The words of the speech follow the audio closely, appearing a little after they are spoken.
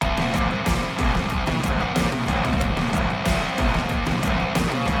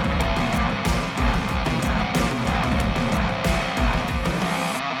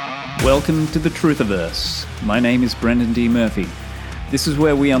Welcome to the Truthiverse. My name is Brendan D. Murphy. This is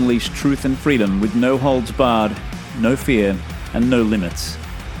where we unleash truth and freedom with no holds barred, no fear, and no limits.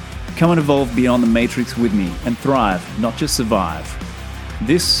 Come and evolve beyond the matrix with me and thrive, not just survive.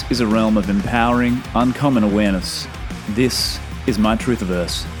 This is a realm of empowering, uncommon awareness. This is my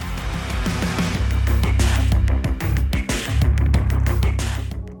Truthiverse.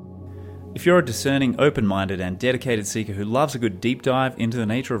 If you're a discerning, open-minded, and dedicated seeker who loves a good deep dive into the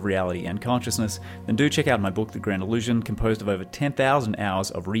nature of reality and consciousness, then do check out my book, The Grand Illusion, composed of over 10,000 hours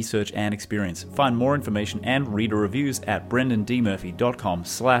of research and experience. Find more information and reader reviews at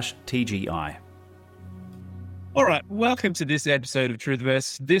brendandmurphy.com/TGI. All right, welcome to this episode of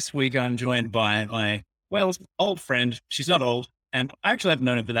Truthiverse. This week I'm joined by my, old friend. She's not old, and I actually haven't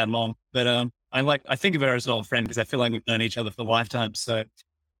known her for that long, but I think of her as an old friend because I feel like we've known each other for lifetimes. So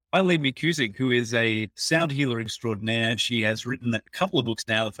Eileen Mikusic, who is a sound healer extraordinaire. She has written a couple of books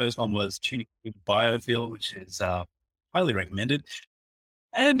now. The first one was Tuning with Biofield, which is highly recommended.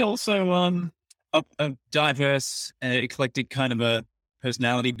 And also a diverse, eclectic kind of a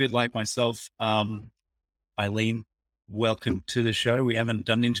personality, a bit like myself. Eileen, welcome to the show. We haven't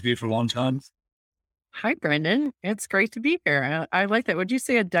done an interview for a long time. Hi, Brendan. It's great to be here. I like that. Would you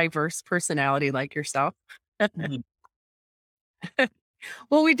say a diverse personality like yourself?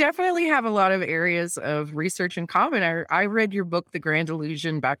 Well, we definitely have a lot of areas of research in common. I read your book, The Grand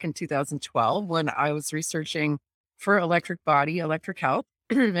Illusion, back in 2012 when I was researching for Electric Body, Electric Health.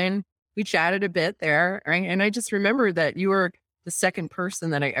 And we chatted a bit there. Right? And I just remember that you were the second person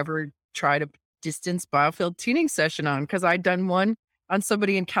that I ever tried a distance biofield tuning session on, because I'd done one on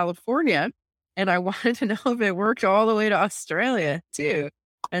somebody in California and I wanted to know if it worked all the way to Australia too.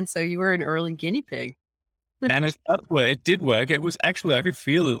 And so you were an early guinea pig. And it did work. It was actually, I could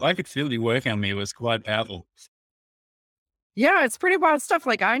feel it. I could feel the work on me. It was quite powerful. Yeah, it's pretty wild stuff.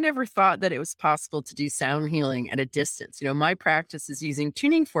 Like, I never thought that it was possible to do sound healing at a distance. You know, my practice is using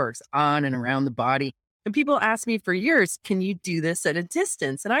tuning forks on and around the body. And people ask me for years, can you do this at a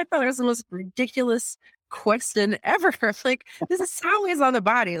distance? And I thought it was the most ridiculous question ever. Like, this is sound waves on the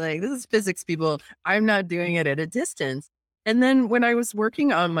body. Like, this is physics, people. I'm not doing it at a distance. And then when I was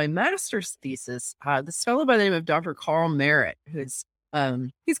working on my master's thesis, this fellow by the name of Dr. Carl Merritt, who's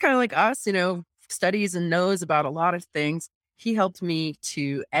he's kind of like us, you know, studies and knows about a lot of things. He helped me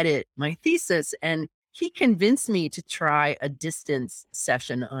to edit my thesis, and he convinced me to try a distance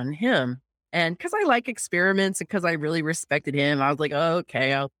session on him. And because I like experiments and because I really respected him, I was like, oh,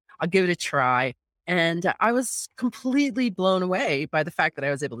 okay, I'll give it a try. And I was completely blown away by the fact that I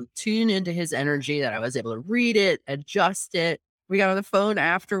was able to tune into his energy, that I was able to read it, adjust it. We got on the phone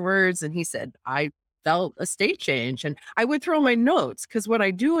afterwards and he said, I felt a state change. And I went through all my notes, because what I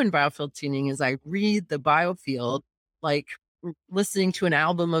do in biofield tuning is I read the biofield like listening to an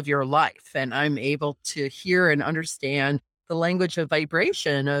album of your life. And I'm able to hear and understand the language of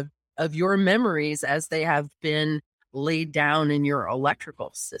vibration of your memories as they have been laid down in your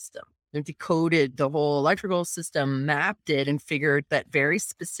electrical system. They decoded the whole electrical system, mapped it, and figured that very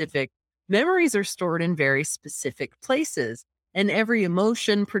specific memories are stored in very specific places. And every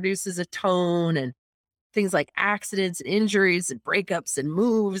emotion produces a tone, and things like accidents and injuries and breakups and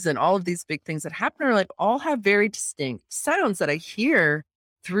moves and all of these big things that happen in our life all have very distinct sounds that I hear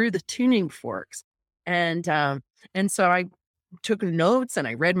through the tuning forks. And so I took notes and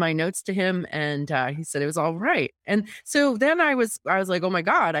I read my notes to him, and he said it was all right. And so then I was like, oh my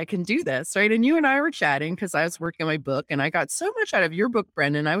God, I can do this. Right. And you and I were chatting because I was working on my book, and I got so much out of your book,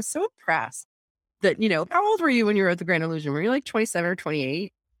 Brendan. I was so impressed that, you know, how old were you when you wrote The Grand Illusion? Were you like 27 or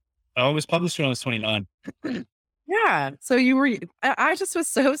 28? I was published when I was 29. Yeah. So I just was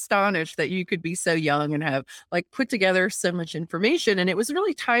so astonished that you could be so young and have like put together so much information. And it was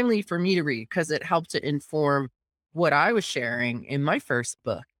really timely for me to read because it helped to inform what I was sharing in my first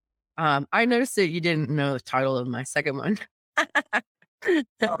book. I noticed that you didn't know the title of my second one.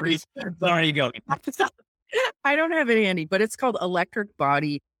 Sorry, you go. I don't have it handy, but it's called Electric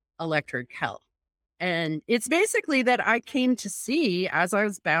Body, Electric Health. And it's basically that I came to see as I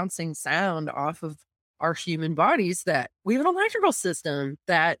was bouncing sound off of our human bodies that we have an electrical system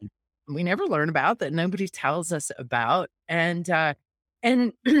that we never learn about, that nobody tells us about. And that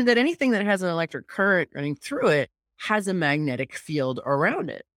anything that has an electric current running through it has a magnetic field around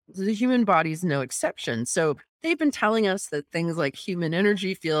it. The human body is no exception. So they've been telling us that things like human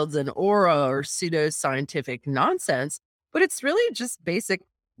energy fields and aura are pseudoscientific nonsense, but it's really just basic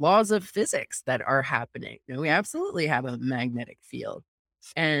laws of physics that are happening. You know, we absolutely have a magnetic field.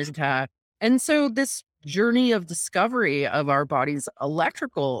 And so this journey of discovery of our body's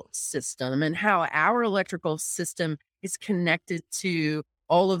electrical system and how our electrical system is connected to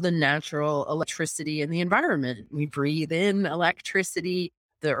all of the natural electricity in the environment. We breathe in electricity.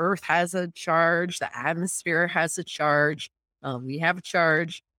 The earth has a charge. The atmosphere has a charge. We have a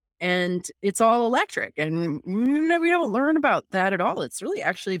charge. And it's all electric. And we don't learn about that at all. It's really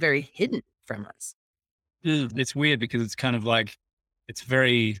actually very hidden from us. It's weird because it's kind of like, it's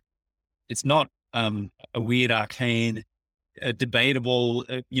not a weird arcane, debatable,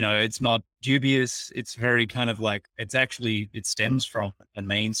 it's not dubious. It's very kind of like, it stems from a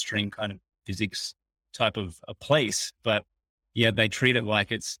mainstream kind of physics type of a place. But yeah, they treat it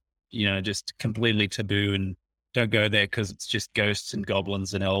like it's, just completely taboo and don't go there because it's just ghosts and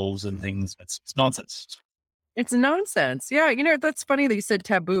goblins and elves and things. It's nonsense. It's nonsense. Yeah. That's funny that you said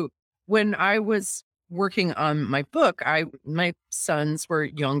taboo. When I was working on my book, my sons were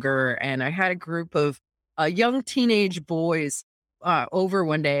younger and I had a group of young teenage boys over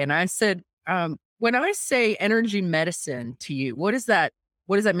one day. And I said, when I say energy medicine to you, what does that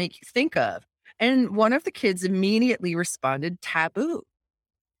make you think of? And one of the kids immediately responded, taboo.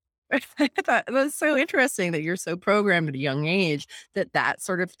 I thought it was so interesting that you're so programmed at a young age that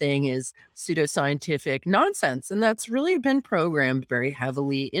sort of thing is pseudoscientific nonsense. And that's really been programmed very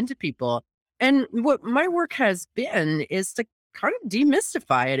heavily into people. And what my work has been is to kind of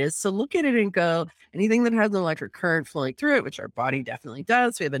demystify it, is to look at it and go, anything that has an electric current flowing through it, which our body definitely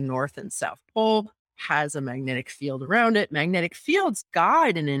does. We have a north and south pole, has a magnetic field around it. Magnetic fields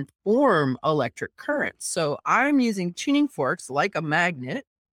guide and inform electric currents. So I'm using tuning forks like a magnet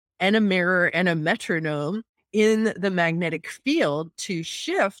and a mirror and a metronome in the magnetic field to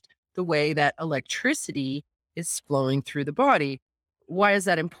shift the way that electricity is flowing through the body. Why is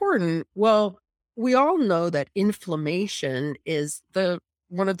that important? Well, we all know that inflammation is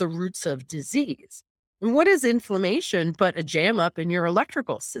one of the roots of disease. And what is inflammation but a jam up in your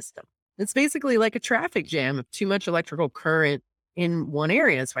electrical system? It's basically like a traffic jam of too much electrical current in one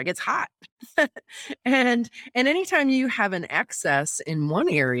area. So it gets hot. and anytime you have an excess in one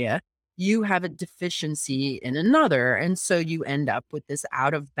area, you have a deficiency in another. And so you end up with this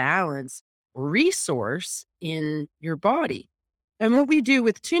out of balance resource in your body. And what we do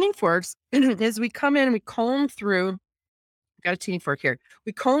with tuning forks is we come in and we comb through, got a tuning fork here.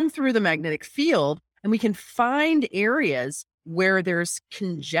 We comb through the magnetic field and we can find areas where there's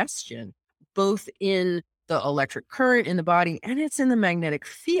congestion, both in the electric current in the body and it's in the magnetic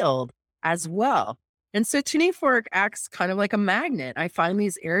field as well. And so tuning fork acts kind of like a magnet. I find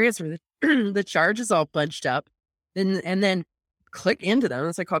these areas where the charge is all bunched up and then click into them.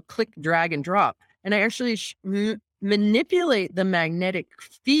 It's like called click, drag, and drop. And I actually manipulate the magnetic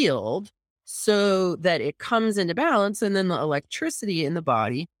field so that it comes into balance and then the electricity in the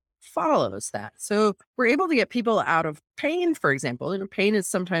body follows that. So we're able to get people out of pain, for example. Pain is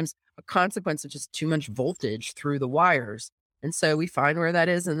sometimes a consequence of just too much voltage through the wires. And so we find where that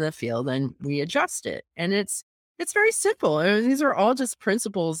is in the field and we adjust it. And it's very simple. These are all just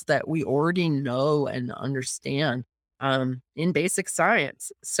principles that we already know and understand in basic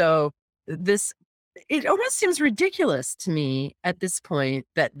science. So it almost seems ridiculous to me at this point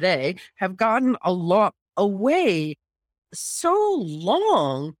that they have gotten a lot away so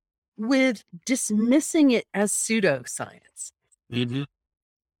long with dismissing it as pseudoscience. Mm-hmm.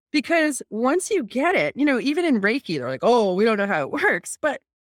 Because once you get it, even in Reiki, they're like, oh, we don't know how it works. But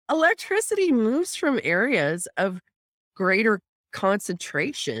electricity moves from areas of greater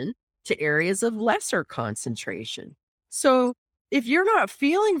concentration to areas of lesser concentration. So if you're not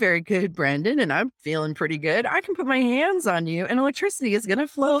feeling very good, Brendan, and I'm feeling pretty good, I can put my hands on you and electricity is going to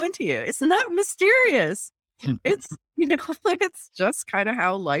flow into you. It's not mysterious. It's, it's just kind of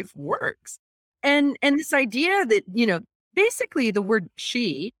how life works. And this idea that, basically the word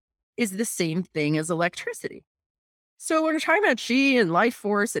chi is the same thing as electricity. So when we're talking about chi and life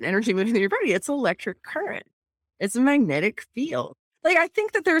force and energy moving through your body, it's electric current. It's a magnetic field. Like, I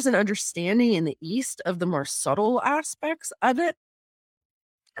think that there's an understanding in the East of the more subtle aspects of it.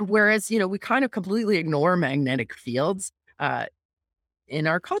 Whereas, we kind of completely ignore magnetic fields in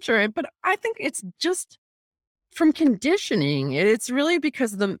our culture. But I think it's just from conditioning. It's really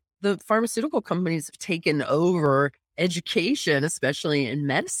because the pharmaceutical companies have taken over education, especially in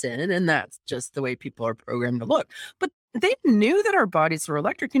medicine. And that's just the way people are programmed to look. But they knew that our bodies were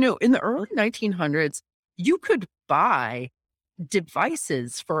electric. In the early 1900s, you could buy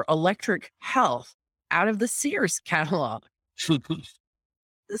devices for electric health out of the Sears catalog.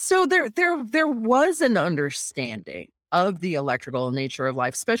 So there was an understanding of the electrical nature of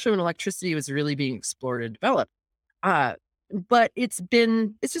life, especially when electricity was really being explored and developed. But it's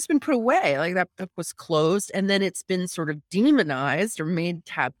just been put away. Like that was closed, and then it's been sort of demonized or made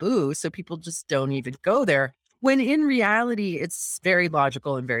taboo, so people just don't even go there. when in reality, it's very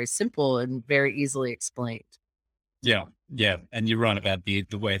logical and very simple and very easily explained. Yeah. Yeah. And you're right about the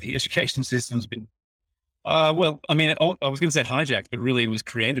way the education system's been. Well, I mean, I was going to say hijacked, but really it was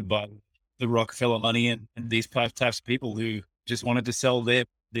created by the Rockefeller money and these types of people who just wanted to sell their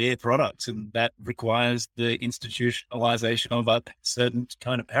products. And that requires the institutionalization of a certain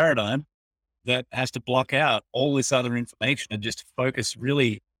kind of paradigm that has to block out all this other information and just focus,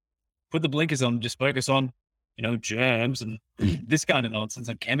 really put the blinkers on, just focus on, germs and this kind of nonsense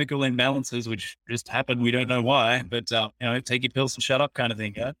and chemical imbalances, which just happen. We don't know why, but, take your pills and shut up kind of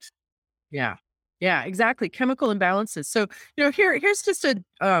thing. Yeah. Yeah. Yeah, exactly. Chemical imbalances. So, here's just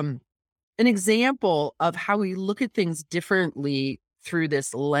an example of how we look at things differently through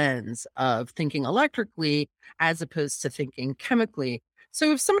this lens of thinking electrically as opposed to thinking chemically.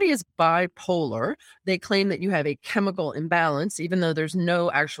 So if somebody is bipolar, they claim that you have a chemical imbalance, even though there's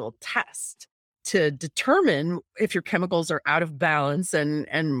no actual test to determine if your chemicals are out of balance and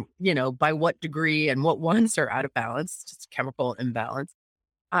by what degree and what ones are out of balance, just chemical imbalance.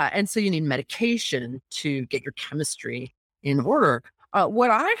 And so you need medication to get your chemistry in order.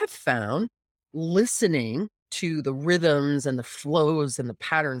 What I have found listening to the rhythms and the flows and the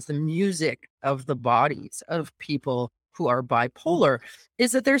patterns, the music of the bodies of people who are bipolar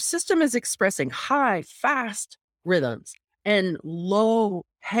is that their system is expressing high, fast rhythms and low,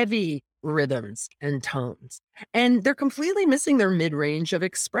 heavy rhythms and tones. And they're completely missing their mid-range of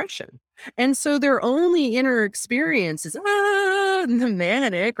expression. And so their only inner experience is the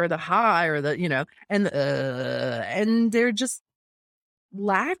manic or the high or and they're just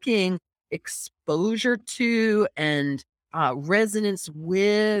lacking exposure to and resonance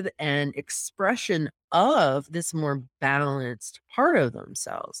with and expression of this more balanced part of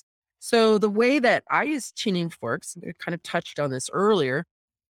themselves. So the way that I use tuning forks, I kind of touched on this earlier,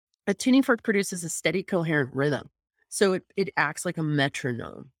 a tuning fork produces a steady, coherent rhythm. So it acts like a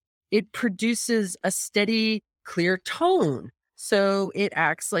metronome. It produces a steady, clear tone. So it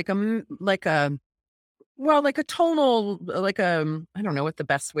acts like a tonal, I don't know what the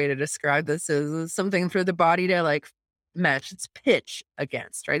best way to describe this is, something for the body to match its pitch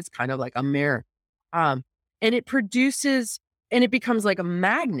against, right? It's kind of like a mirror. And it produces, and it becomes like a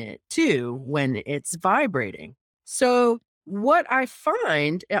magnet too when it's vibrating. So what I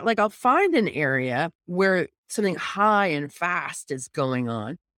find, I'll find an area where something high and fast is going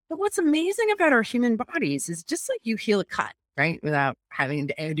on. But what's amazing about our human bodies is just like you heal a cut, right? Without having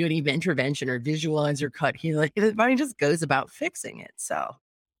to do any intervention or visualize your cut healing, the body just goes about fixing it. So,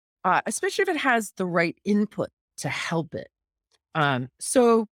 especially if it has the right input to help it.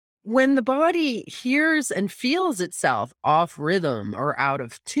 So when the body hears and feels itself off rhythm or out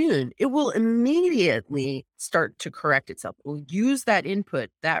of tune, it will immediately start to correct itself. It will use that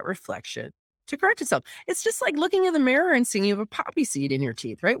input, that reflection to correct itself. It's just like looking in the mirror and seeing you have a poppy seed in your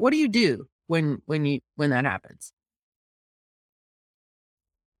teeth, right? What do you do when that happens?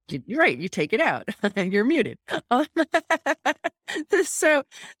 You're right. You take it out. You're muted. So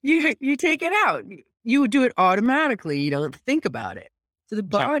you take it out. You do it automatically. You don't think about it. So the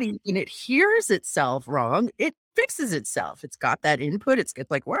body, when it hears itself wrong, it fixes itself. It's got that input. It's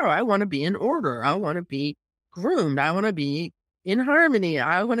like, wow, I want to be in order. I want to be groomed. I want to be in harmony.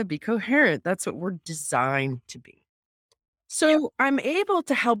 I want to be coherent. That's what we're designed to be. So I'm able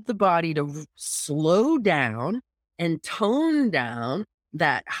to help the body to slow down and tone down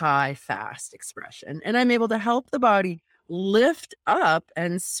that high, fast expression. And I'm able to help the body lift up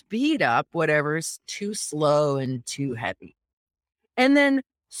and speed up whatever's too slow and too heavy. And then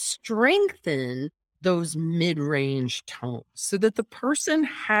strengthen those mid-range tones so that the person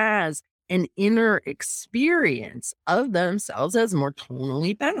has an inner experience of themselves as more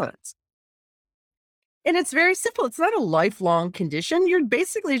tonally balanced. And it's very simple. It's not a lifelong condition. You're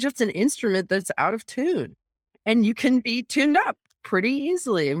basically just an instrument that's out of tune. And you can be tuned up pretty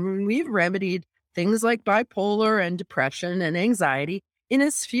easily. I mean, we've remedied things like bipolar and depression and anxiety in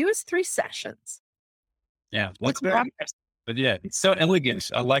as few as 3 sessions. Yeah. But yeah, it's so elegant.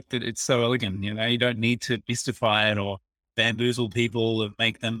 I like that it's so elegant. You don't need to mystify it or bamboozle people and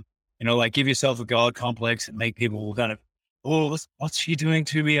make them, give yourself a God complex and make people kind of, oh, what's she doing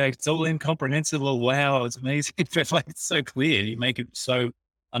to me? It's all incomprehensible. Wow, it's amazing. It's so clear. You make it so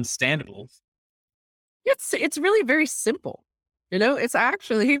understandable. It's really very simple. It's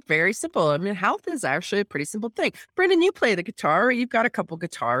actually very simple. I mean, health is actually a pretty simple thing. Brendan, you play the guitar. You've got a couple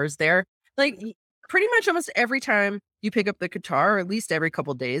guitars there. Pretty much almost every time you pick up the guitar, or at least every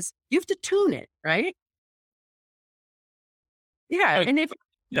couple days, you have to tune it, right? Yeah. And if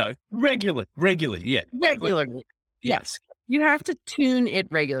regularly, yeah. regularly, yes. You have to tune it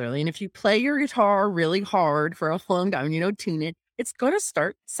regularly. And if you play your guitar really hard for a long time, tune it, it's going to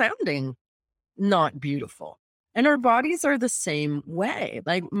start sounding not beautiful. And our bodies are the same way.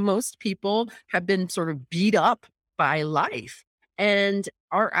 Like most people have been sort of beat up by life and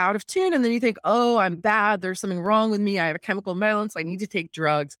are out of tune. And then you think, oh, I'm bad. There's something wrong with me. I have a chemical imbalance. I need to take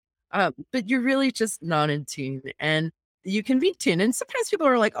drugs. But you're really just not in tune. And you can be tuned. And sometimes people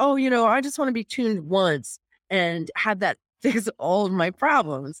are like, oh, I just want to be tuned once and have that fix all of my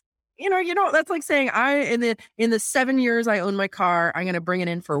problems. That's like saying in the 7 years I own my car, I'm going to bring it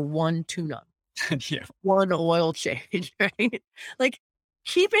in for one tune-up. Yeah. One oil change, right? Like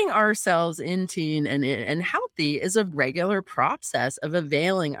keeping ourselves in tune and healthy is a regular process of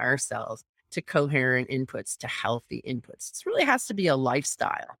availing ourselves to coherent inputs, to healthy inputs. It really has to be a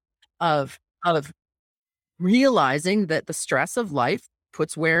lifestyle of realizing that the stress of life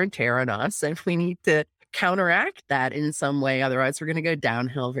puts wear and tear on us, and we need to counteract that in some way. Otherwise, we're going to go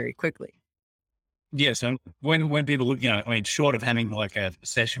downhill very quickly. Yeah. So when people look, short of having like a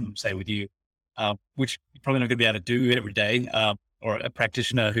session, say with you, which you're probably not going to be able to do every day, or a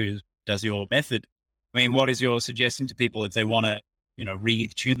practitioner who does your method. I mean, what is your suggestion to people if they want to,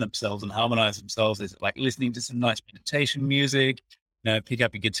 retune themselves and harmonize themselves? Is it like listening to some nice meditation music, pick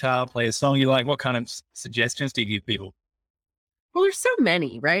up your guitar, play a song you like? What kind of suggestions do you give people? Well, there's so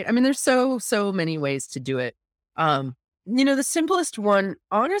many, right? I mean, there's so many ways to do it. The simplest one,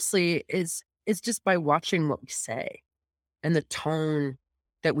 honestly, is just by watching what we say and the tone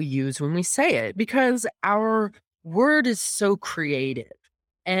that we use when we say it, because our word is so creative.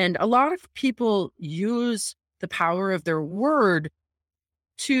 And a lot of people use the power of their word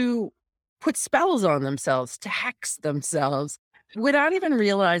to put spells on themselves, to hex themselves without even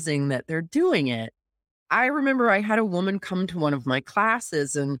realizing that they're doing it. I remember I had a woman come to one of my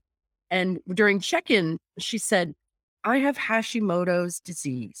classes and during check-in, she said, I have Hashimoto's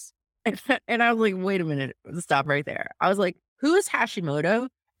disease. And I was like, wait a minute, stop right there. I was like, who is Hashimoto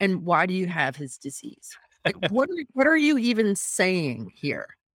and why do you have his disease? Like, what are you even saying here?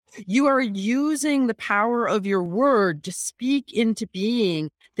 You are using the power of your word to speak into being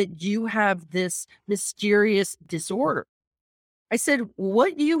that you have this mysterious disorder. I said,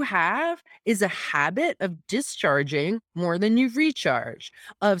 what you have is a habit of discharging more than you recharge,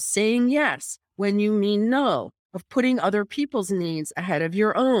 of saying yes when you mean no, of putting other people's needs ahead of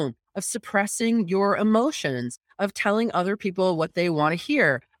your own, of suppressing your emotions, of telling other people what they want to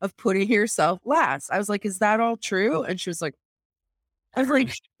hear, of putting yourself last. I was like, is that all true? And she was like,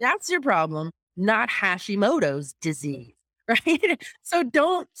 that's your problem, not Hashimoto's disease, right? So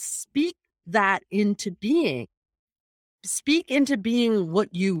don't speak that into being. Speak into being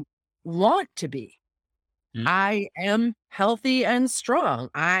what you want to be. I am healthy and strong.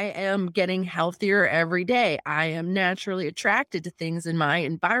 I am getting healthier every day. I am naturally attracted to things in my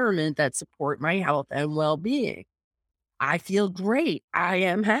environment that support my health and well-being. I feel great. I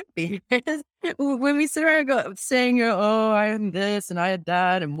am happy. When we sit around saying, oh, I am this and I had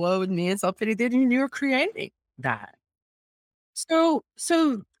that and woe with me and self-pity, then you're creating that. So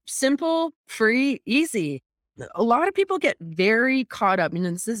simple, free, easy. A lot of people get very caught up.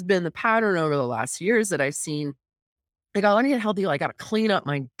 This has been the pattern over the last years that I've seen. Like, I want to get healthy. I got to clean up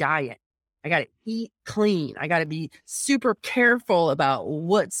my diet. I got to eat clean. I got to be super careful about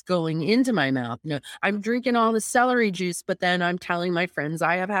what's going into my mouth. I'm drinking all the celery juice, but then I'm telling my friends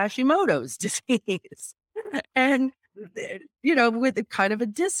I have Hashimoto's disease. And, with kind of a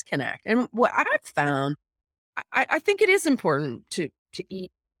disconnect. And what I've found, I think it is important to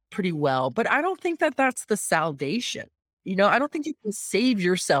eat pretty well, but I don't think that that's the salvation. I don't think you can save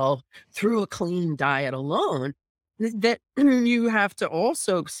yourself through a clean diet alone. That you have to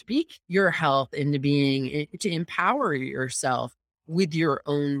also speak your health into being, to empower yourself with your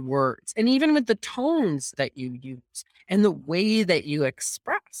own words and even with the tones that you use and the way that you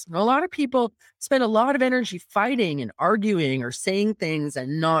express. A lot of people spend a lot of energy fighting and arguing or saying things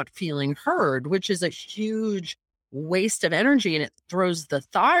and not feeling heard, which is a huge waste of energy, and it throws the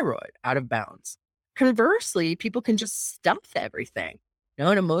thyroid out of bounds. Conversely, people can just stuff everything.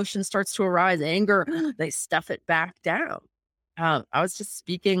 An emotion starts to arise, anger, they stuff it back down. I was just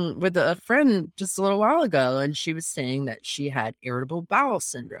speaking with a friend just a little while ago, and she was saying that she had irritable bowel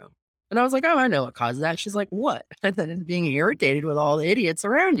syndrome. And I was like, oh, I know what causes that. She's like, what? And then being irritated with all the idiots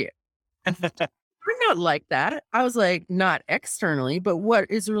around you. I'm not like that. I was like, not externally, but what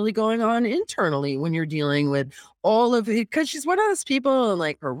is really going on internally when you're dealing with all of it? Because she's one of those people, and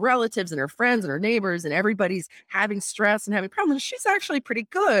like her relatives and her friends and her neighbors, and everybody's having stress and having problems. She's actually pretty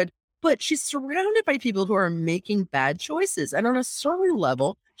good, but she's surrounded by people who are making bad choices. And on a certain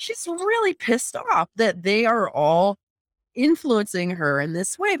level, she's really pissed off that they are all influencing her in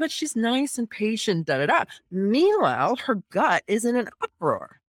this way, but she's nice and patient, da da da. Meanwhile, her gut is in an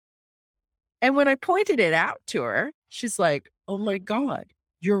uproar. And when I pointed it out to her, she's like, oh my God,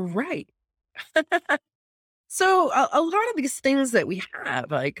 you're right. So a lot of these things that we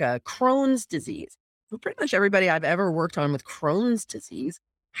have, like Crohn's disease, well, pretty much everybody I've ever worked on with Crohn's disease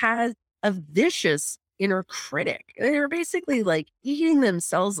has a vicious inner critic. They're basically like eating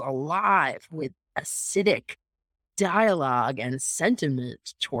themselves alive with acidic dialogue and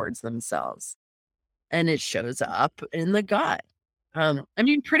sentiment towards themselves. And it shows up in the gut. I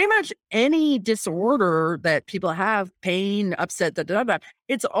mean, pretty much any disorder that people have, pain, upset, da, da, da,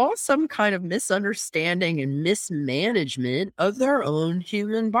 it's all some kind of misunderstanding and mismanagement of their own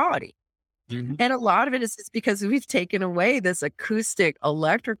human body. Mhm. And a lot of it is because we've taken away this acoustic,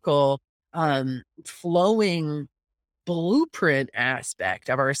 electrical, flowing blueprint aspect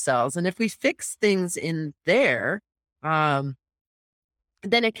of ourselves. And if we fix things in there, um,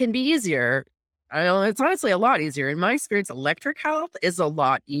 then it can be easier. I know it's honestly a lot easier. In my experience, electric health is a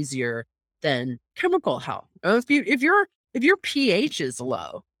lot easier than chemical health. If your pH is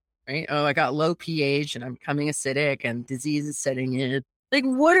low, right? Oh, I got low pH and I'm becoming acidic and disease is setting in. Like,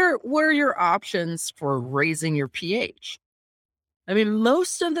 what are your options for raising your pH? I mean,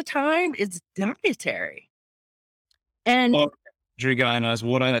 most of the time it's dietary. And Or drink ionized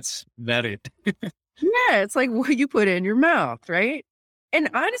water. That's about it. yeah, it's like what you put in your mouth, right? And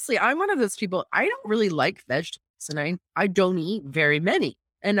honestly, I'm one of those people, I don't really like vegetables and I don't eat very many.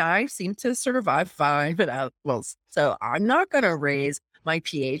 And I seem to survive fine without, so I'm not going to raise my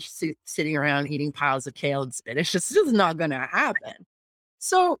pH sitting around eating piles of kale and spinach. It's just not going to happen.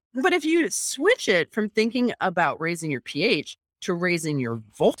 So, but if you switch it from thinking about raising your pH to raising your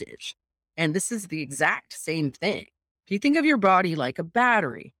voltage, and this is the exact same thing. If you think of your body like a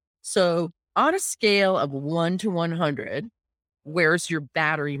battery, so on a scale of 1 to 100, where's your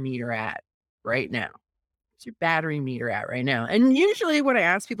battery meter at right now? Where's your battery meter at right now? And usually when I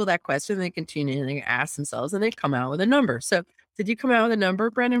ask people that question, they continue and they ask themselves and they come out with a number. So did you come out with a number,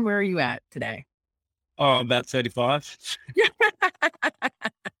 Brendan? Where are you at today? Oh, about 35.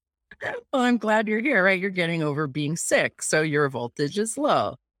 Well, I'm glad you're here, right? You're getting over being sick. So your voltage is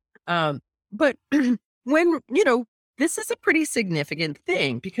low. But when, this is a pretty significant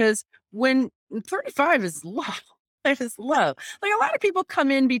thing because when 35 is low, it is low. Like a lot of people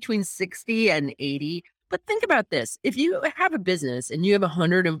come in between 60 and 80. But think about this. If you have a business and you have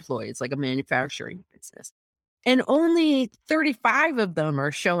 100 employees, like a manufacturing business, and only 35 of them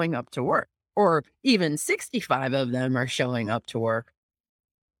are showing up to work, or even 65 of them are showing up to work,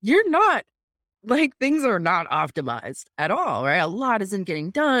 you're not like things are not optimized at all, right? A lot isn't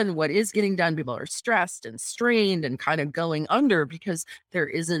getting done. What is getting done, people are stressed and strained and kind of going under because there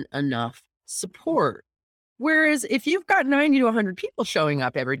isn't enough support. Whereas if you've got 90 to 100 people showing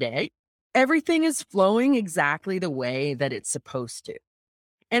up every day, everything is flowing exactly the way that it's supposed to.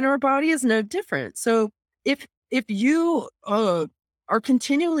 And our body is no different. So if you are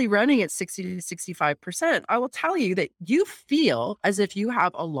continually running at 60 to 65%, I will tell you that you feel as if you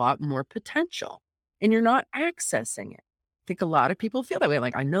have a lot more potential and you're not accessing it. I think a lot of people feel that way.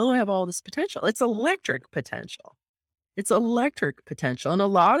 Like, I know I have all this potential. It's electric potential. It's electric potential. And a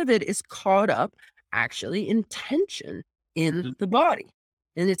lot of it is caught up actually in tension in the body.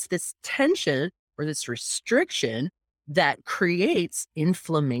 And it's this tension or this restriction that creates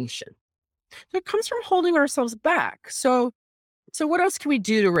inflammation. So it comes from holding ourselves back. So what else can we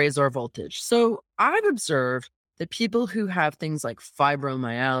do to raise our voltage? So I've observed that people who have things like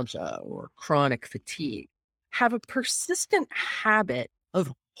fibromyalgia or chronic fatigue have a persistent habit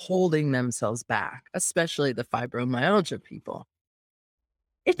of holding themselves back, especially the fibromyalgia people.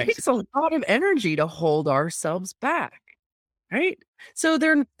 It takes a lot of energy to hold ourselves back, right? So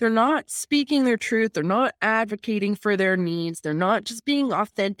they're not speaking their truth. They're not advocating for their needs. They're not just being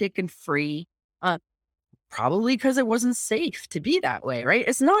authentic and free. Probably because it wasn't safe to be that way, right?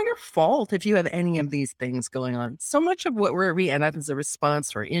 It's not your fault if you have any of these things going on. So much of what we end up is a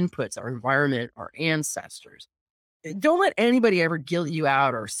response to our inputs, our environment, our ancestors. Don't let anybody ever guilt you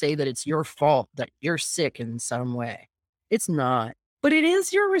out or say that it's your fault that you're sick in some way. It's not. But it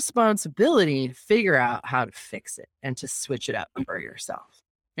is your responsibility to figure out how to fix it and to switch it up for yourself,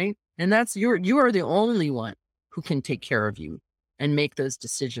 right? And you are the only one who can take care of you and make those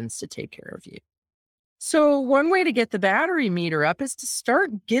decisions to take care of you. So one way to get the battery meter up is to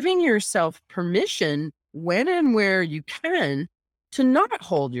start giving yourself permission when and where you can to not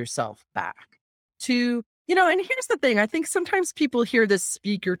hold yourself back. And here's the thing. I think sometimes people hear this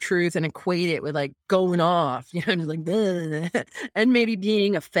speak your truth and equate it with like going off, like, and maybe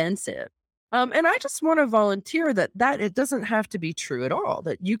being offensive. And I just want to volunteer that it doesn't have to be true at all,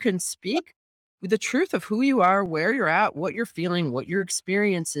 that you can speak with the truth of who you are, where you're at, what you're feeling, what your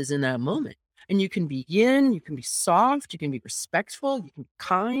experience is in that moment. And you can be yin, you can be soft, you can be respectful, you can be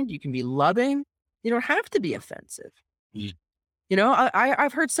kind, you can be loving. You don't have to be offensive. Mm.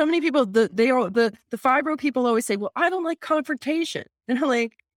 I've heard so many people, the fibro people always say, well, I don't like confrontation. And I'm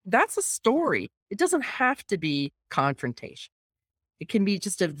like, that's a story. It doesn't have to be confrontation. It can be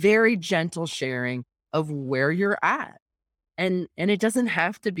just a very gentle sharing of where you're at. And it doesn't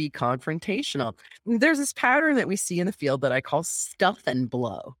have to be confrontational. There's this pattern that we see in the field that I call stuff and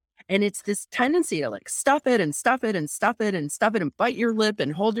blow. And it's this tendency to like stuff it and stuff it and stuff it and stuff it and bite your lip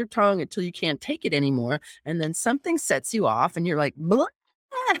and hold your tongue until you can't take it anymore. And then something sets you off and you're like, "Blah,"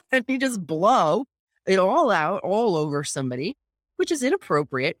 and you just blow it all out all over somebody, which is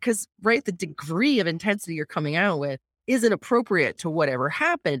inappropriate because, right, the degree of intensity you're coming out with isn't appropriate to whatever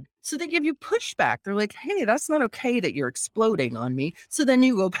happened. So they give you pushback. They're like, hey, that's not okay that you're exploding on me. So then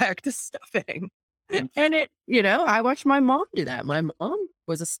you go back to stuffing. And I watched my mom do that. My mom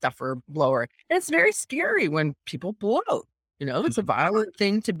was a stuffer blower. And it's very scary when people blow. It's a violent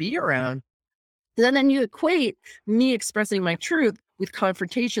thing to be around. And then you equate me expressing my truth with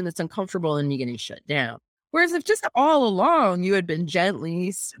confrontation that's uncomfortable and me getting shut down. Whereas if just all along you had been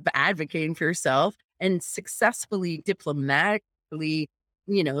gently advocating for yourself and successfully, diplomatically,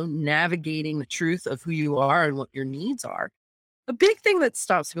 navigating the truth of who you are and what your needs are, a big thing that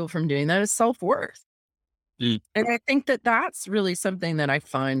stops people from doing that is self-worth. Mm. And I think that that's really something that I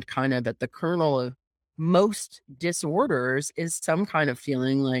find kind of at the kernel of most disorders is some kind of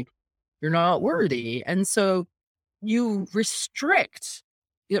feeling like you're not worthy. And so you restrict,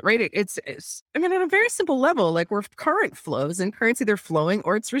 right? It's at a very simple level, like where current flows and current's either flowing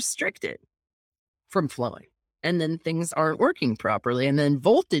or it's restricted from flowing. And then things aren't working properly. And then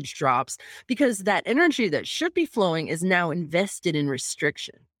voltage drops because that energy that should be flowing is now invested in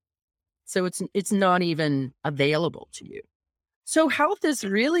restriction. So it's not even available to you. So health is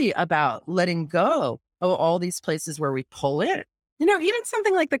really about letting go of all these places where we pull in. Even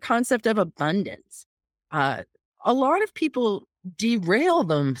something like the concept of abundance. A lot of people derail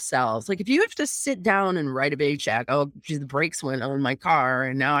themselves. Like if you have to sit down and write a big check, oh, geez, the brakes went on my car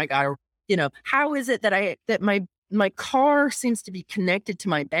and now I got to, how is it that my car seems to be connected to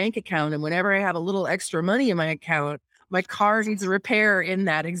my bank account, and whenever I have a little extra money in my account, my car needs a repair in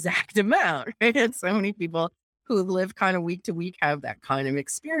that exact amount, right? And so many people who live kind of week to week have that kind of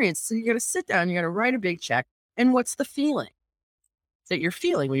experience. So you got to sit down, you got to write a big check. And what's the feeling that you're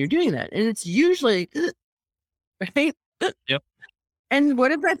feeling when you're doing that? And it's usually, right? Yep. And what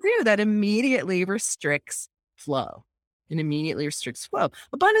did that do? That immediately restricts flow. And immediately restricts flow.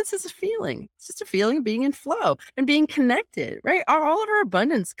 Abundance is a feeling. It's just a feeling of being in flow and being connected, right? All of our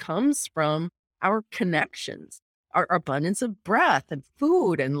abundance comes from our connections, our abundance of breath and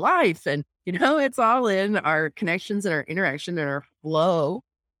food and life. And, it's all in our connections and our interaction and our flow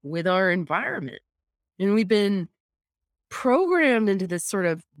with our environment. And we've been programmed into this sort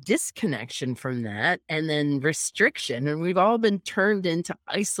of disconnection from that and then restriction. And we've all been turned into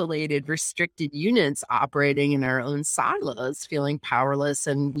isolated, restricted units operating in our own silos, feeling powerless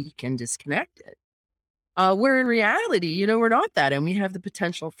and weak and disconnected. Where in reality, we're not that. And we have the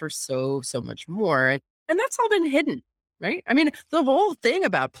potential for so much more. And that's all been hidden, right? The whole thing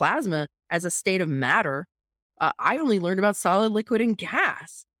about plasma as a state of matter, I only learned about solid, liquid, and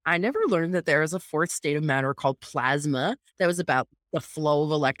gas. I never learned that there is a fourth state of matter called plasma that was about the flow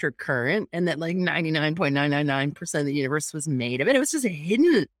of electric current and that like 99.999% of the universe was made of it. It was just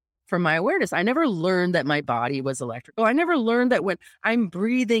hidden from my awareness. I never learned that my body was electrical. I never learned that when I'm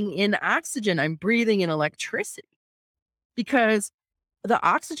breathing in oxygen, I'm breathing in electricity because the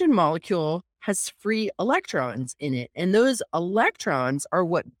oxygen molecule has free electrons in it. And those electrons are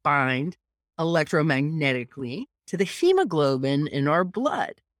what bind electromagnetically to the hemoglobin in our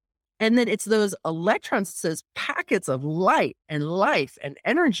blood. And then it's those electrons, those packets of light and life and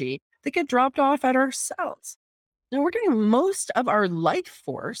energy that get dropped off at our cells. Now we're getting most of our life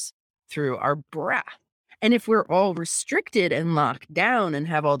force through our breath. And if we're all restricted and locked down and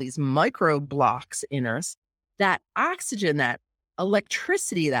have all these micro blocks in us, that oxygen, that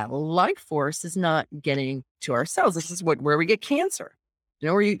electricity, that life force is not getting to our cells. This is where we get cancer.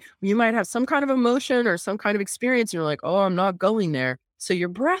 Where you might have some kind of emotion or some kind of experience, and you're like, oh, I'm not going there. So your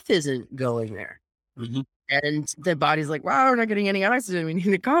breath isn't going there. Mm-hmm. And the body's like, wow, we're not getting any oxygen. We need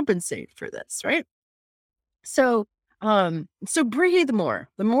to compensate for this, right? So breathe more.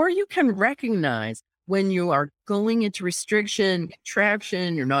 The more you can recognize when you are going into restriction,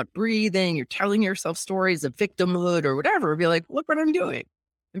 contraction, you're not breathing, you're telling yourself stories of victimhood or whatever, be like, look what I'm doing.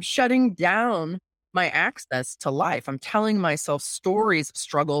 I'm shutting down my access to life. I'm telling myself stories of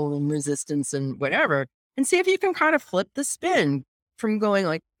struggle and resistance and whatever, and see if you can kind of flip the spin from going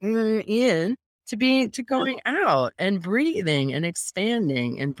like in to going out and breathing and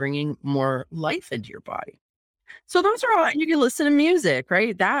expanding and bringing more life into your body. So those are all, you can listen to music,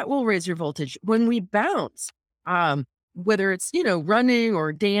 right? That will raise your voltage. When we bounce, um, whether it's, running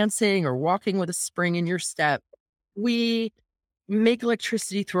or dancing or walking with a spring in your step, we make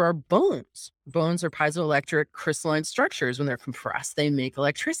electricity through our bones. Bones are piezoelectric crystalline structures. When they're compressed, they make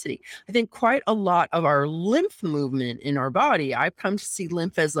electricity. I think quite a lot of our lymph movement in our body, I've come to see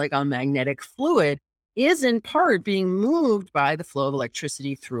lymph as like a magnetic fluid, is in part being moved by the flow of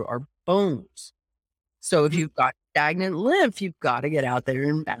electricity through our bones. So if you've got stagnant lymph, you've got to get out there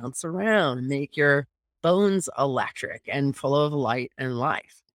and bounce around and make your bones electric and full of light and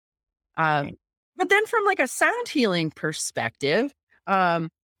life. But then from like a sound healing perspective,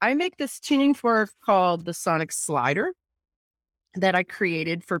 I make this tuning fork called the Sonic Slider that I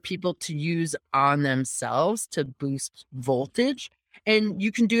created for people to use on themselves to boost voltage. And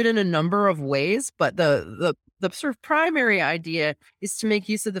you can do it in a number of ways, but the sort of primary idea is to make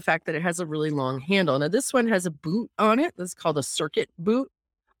use of the fact that it has a really long handle. Now, this one has a boot on it. This is called a circuit boot,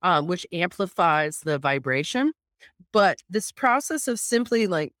 which amplifies the vibration. But this process of simply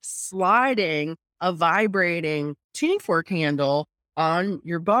like sliding a vibrating tuning fork handle on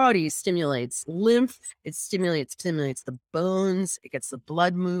your body stimulates lymph. It stimulates the bones. It gets the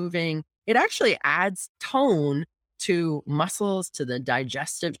blood moving. It actually adds tone to muscles, to the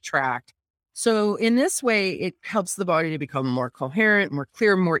digestive tract. So in this way, it helps the body to become more coherent, more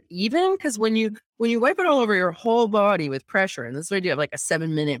clear, more even. Because when you wipe it all over your whole body with pressure, and this is why I do have like a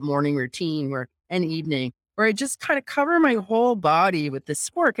 7-minute morning routine and evening, where I just kind of cover my whole body with this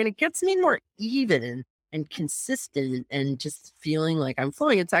fork, and it gets me more even and consistent and just feeling like I'm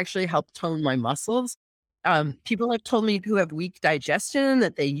flowing. It's actually helped tone my muscles. People have told me who have weak digestion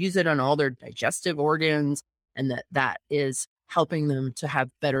that they use it on all their digestive organs, and that is helping them to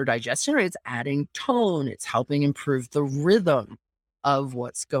have better digestion. Right? It's adding tone. It's helping improve the rhythm of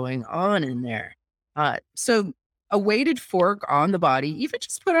what's going on in there. So a weighted fork on the body, even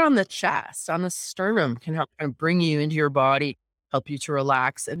just put it on the chest, on the sternum, can help kind of bring you into your body, help you to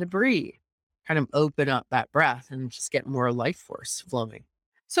relax and to breathe, kind of open up that breath and just get more life force flowing.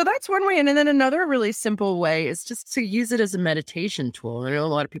 So that's one way. And then another really simple way is just to use it as a meditation tool. I know a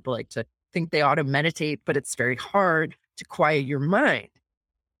lot of people like to think they ought to meditate, but it's very hard to quiet your mind.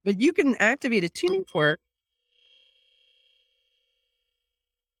 But you can activate a tuning fork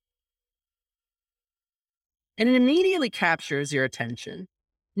and it immediately captures your attention.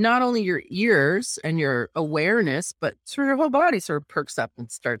 Not only your ears and your awareness, but sort of your whole body sort of perks up and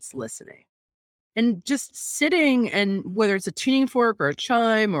starts listening. And just sitting, and whether it's a tuning fork or a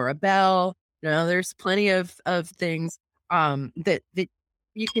chime or a bell, there's plenty of things that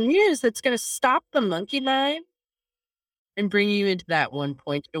you can use that's going to stop the monkey mind and bring you into that one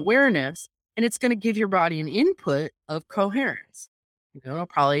point awareness. And it's going to give your body an input of coherence.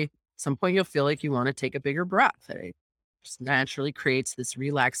 Probably some point you'll feel like you want to take a bigger breath. It just naturally creates this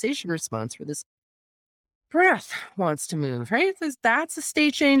relaxation response where this breath wants to move, right? That's a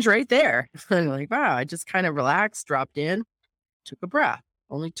state change right there. I'm like, wow, I just kind of relaxed, dropped in, took a breath.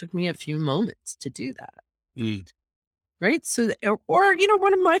 Only took me a few moments to do that. Right? So, or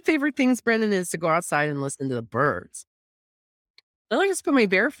one of my favorite things, Brendan, is to go outside and listen to the birds. I like just put my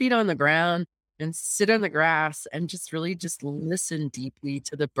bare feet on the ground and sit on the grass and just really just listen deeply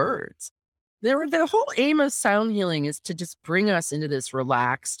to the birds. The whole aim of sound healing is to just bring us into this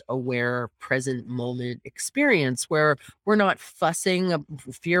relaxed, aware, present moment experience where we're not fussing,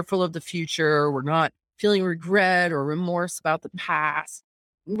 fearful of the future. We're not feeling regret or remorse about the past.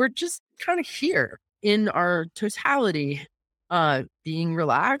 We're just kind of here in our totality, being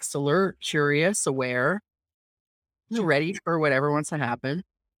relaxed, alert, curious, aware, ready for whatever wants to happen.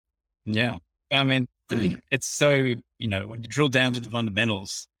 Yeah. I mean, it's so, when you drill down to the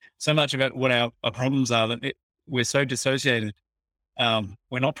fundamentals, so much about what our problems are that we're so dissociated.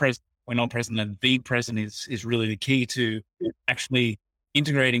 We're not present. And being present is really the key to actually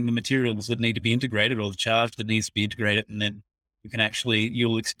integrating the materials that need to be integrated, or the charge that needs to be integrated. And then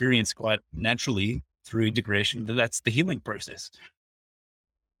you'll experience quite naturally through integration that's the healing process.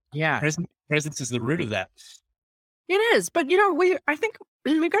 Yeah. Presence is the root of that. It is. But, I think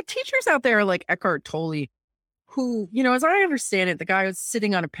we've got teachers out there like Eckhart Tolle, who, as I understand it, the guy was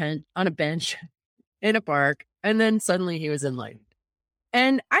sitting on a bench in a park, and then suddenly he was enlightened.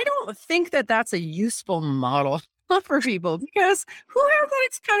 And I don't think that that's a useful model for people because who has that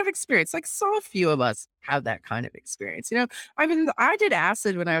kind of experience? Like so few of us have that kind of experience. I mean, I did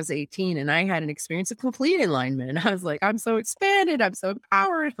acid when I was 18 and I had an experience of complete enlightenment. And I was like, I'm so expanded. I'm so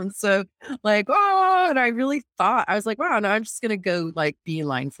empowered. I'm so like, oh, and I really thought, I was like, wow, no, I'm just going to go like be in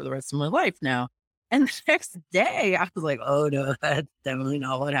line for the rest of my life now. And the next day I was like, oh no, that's definitely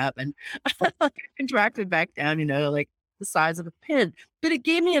not what happened. I contracted back down, like the size of a pin, but it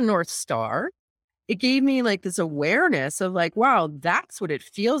gave me a North Star. It gave me like this awareness of like, wow, that's what it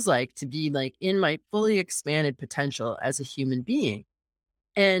feels like to be like in my fully expanded potential as a human being.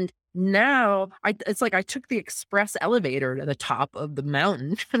 And now it's like I took the express elevator to the top of the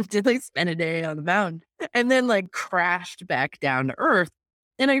mountain and did like spend a day on the mountain and then like crashed back down to earth.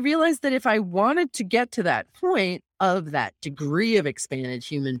 And I realized that if I wanted to get to that point of that degree of expanded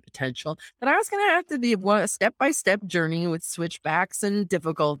human potential, that I was going to have to be a step-by-step journey with switchbacks and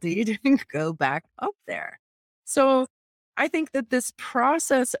difficulty to go back up there. So I think that this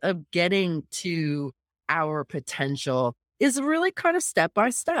process of getting to our potential is really kind of step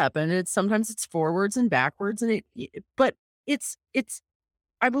by step. And sometimes it's forwards and backwards. But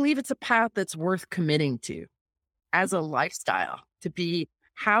I believe it's a path that's worth committing to as a lifestyle to be.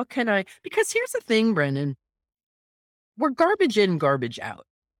 How can I? Because here's the thing, Brendan, we're garbage in, garbage out.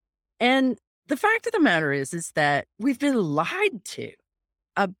 And the fact of the matter is that we've been lied to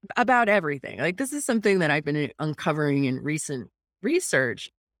about everything. Like this is something that I've been uncovering in recent research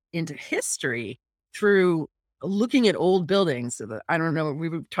into history through looking at old buildings. I don't know, we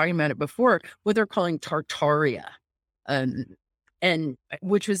were talking about it before, what they're calling Tartaria, and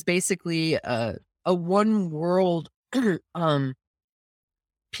which was basically a one world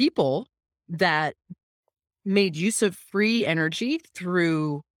people that made use of free energy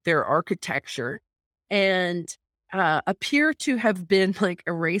through their architecture and appear to have been like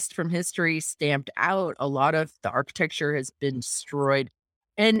erased from history, stamped out. A lot of the architecture has been destroyed.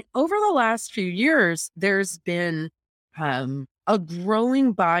 And over the last few years, there's been a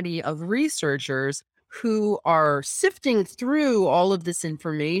growing body of researchers who are sifting through all of this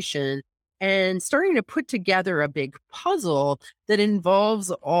information and starting to put together a big puzzle that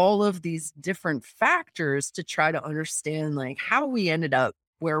involves all of these different factors to try to understand like how we ended up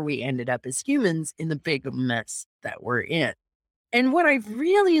where we ended up as humans in the big mess that we're in. And what I've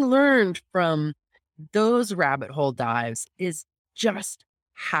really learned from those rabbit hole dives is just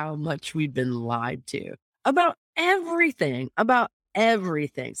how much we've been lied to about everything.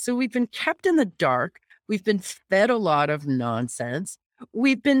 So we've been kept in the dark. We've been fed a lot of nonsense.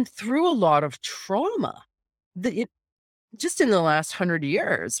 We've been through a lot of trauma just in the last 100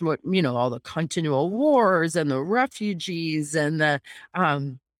 years, all the continual wars and the refugees and the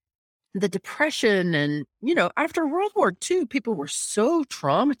depression. And, after World War II, people were so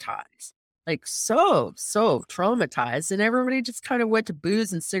traumatized, like so traumatized. And everybody just kind of went to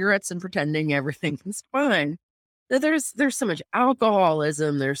booze and cigarettes and pretending everything was fine. There's so much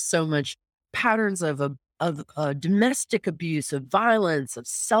alcoholism. There's so much patterns of domestic abuse, of violence, of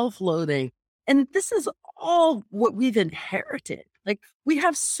self-loathing. And this is all what we've inherited. Like we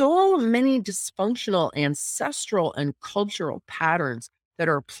have so many dysfunctional ancestral and cultural patterns that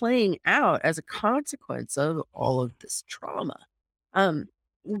are playing out as a consequence of all of this trauma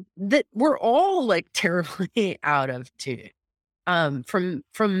that we're all like terribly out of tune from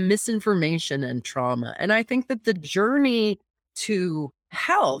misinformation and trauma. And I think that the journey to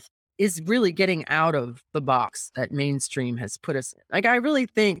health is really getting out of the box that mainstream has put us in. Like, I really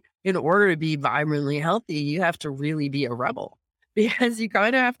think in order to be vibrantly healthy, you have to really be a rebel because you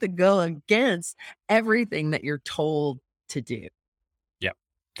kind of have to go against everything that you're told to do. Yeah,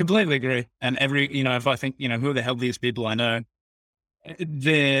 completely agree. And if I think, who are the healthiest people I know,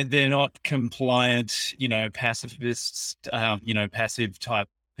 they're not compliant, pacifists, passive type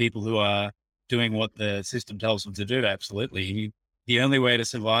people who are doing what the system tells them to do. Absolutely. The only way to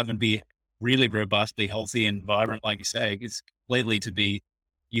survive and be really robustly healthy and vibrant, like you say, is completely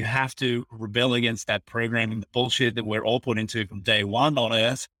you have to rebel against that programming, the bullshit that we're all put into from day one on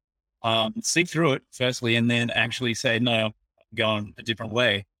Earth, see through it firstly, and then actually say, no, go on a different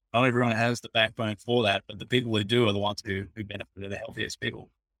way. Not everyone has the backbone for that, but the people who do are the ones who benefit, are the healthiest people.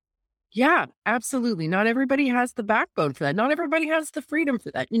 Yeah, absolutely. Not everybody has the backbone for that. Not everybody has the freedom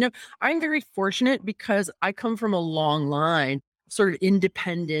for that. I'm very fortunate because I come from a long line sort of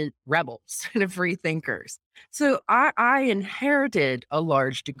independent rebels and free thinkers. So I inherited a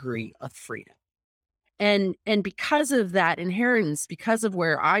large degree of freedom. And because of that inheritance, because of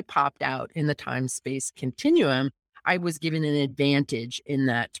where I popped out in the time-space continuum, I was given an advantage in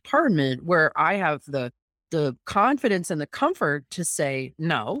that department where I have the the confidence and the comfort to say,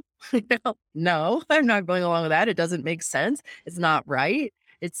 no, no, I'm not going along with that. It doesn't make sense. It's not right.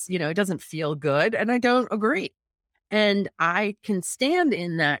 It doesn't feel good. And I don't agree. And I can stand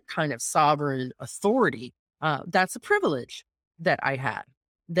in that kind of sovereign authority. That's a privilege that I have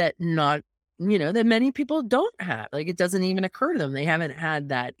that that many people don't have. Like, it doesn't even occur to them. They haven't had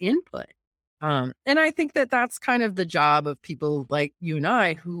that input. And I think that that's kind of the job of people like you and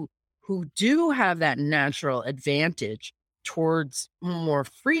I who do have that natural advantage towards more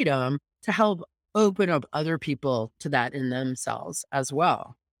freedom to help open up other people to that in themselves as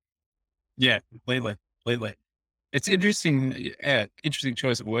well. Yeah, completely, completely. It's interesting, interesting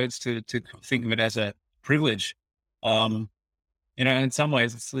choice of words to think of it as a privilege. In some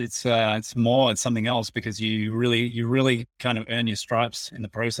ways it's more, it's something else, because you really kind of earn your stripes in the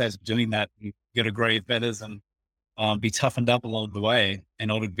process of doing that. You got to grow your feathers and be toughened up along the way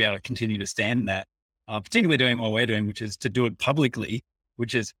in order to be able to continue to stand in that. Particularly doing what we're doing, which is to do it publicly,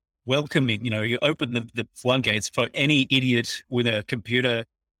 which is welcoming. You open the floodgates for any idiot with a computer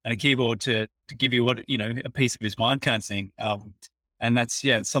and a keyboard to give you a piece of his mind kind of thing. And that's,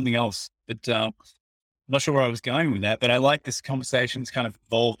 it's something else. But I'm not sure where I was going with that, but I like this conversation's kind of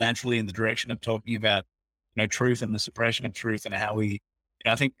evolved naturally in the direction of talking about, truth and the suppression of truth, and how we,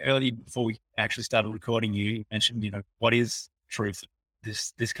 I think earlier before we actually started recording, you mentioned, what is truth?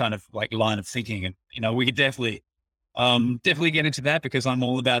 This kind of like line of thinking. And, we could definitely get into that, because I'm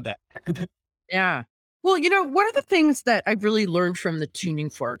all about that. Yeah. Well, one of the things that I've really learned from the tuning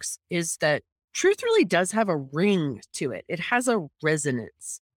forks is that truth really does have a ring to it. It has a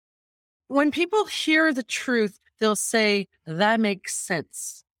resonance. When people hear the truth, they'll say, that makes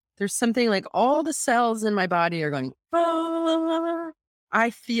sense. There's something like all the cells in my body are going, ah, I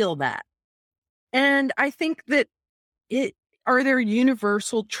feel that. And I think that are there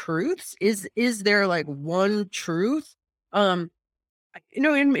universal truths? Is there like one truth?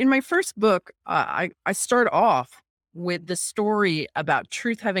 In my first book, I start off with the story about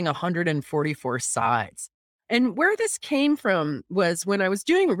truth having 144 sides. And where this came from was when I was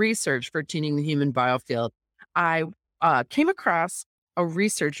doing research for Tuning the Human Biofield, I came across a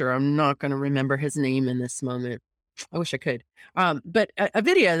researcher. I'm not going to remember his name in this moment. I wish I could. But a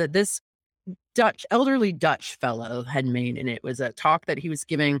video that this elderly Dutch fellow had made, and it was a talk that he was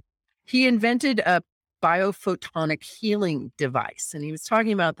giving. He invented a biophotonic healing device, and he was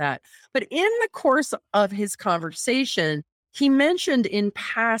talking about that. But in the course of his conversation, he mentioned in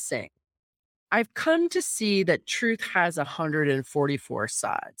passing, I've come to see that truth has 144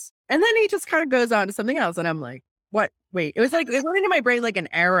 sides. And then he just kind of goes on to something else. And I'm like, what? Wait, it went into my brain like an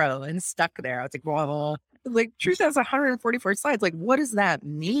arrow and stuck there. I was like, blah, blah, blah. Like, truth has 144 sides. Like, what does that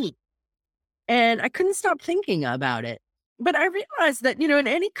mean? And I couldn't stop thinking about it. But I realized that, in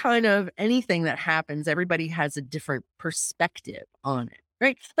any kind of anything that happens, everybody has a different perspective on it,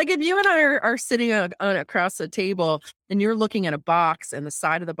 right? Like, if you and I are sitting across a table and you're looking at a box, and the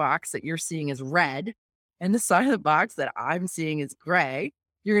side of the box that you're seeing is red, and the side of the box that I'm seeing is gray,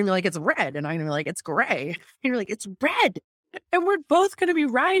 you're going to be like, it's red. And I'm going to be like, it's gray. And you're like, it's red. And we're both going to be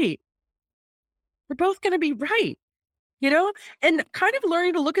right. We're both going to be right. And kind of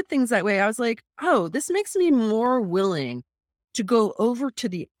learning to look at things that way, I was like, oh, this makes me more willing to go over to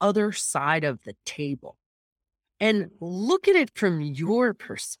the other side of the table and look at it from your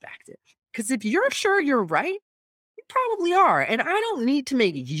perspective. Because if you're sure you're right, you probably are. And I don't need to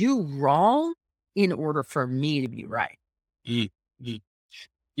make you wrong in order for me to be right. Mm-hmm.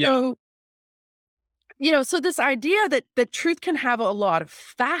 Yeah. So this idea that truth can have a lot of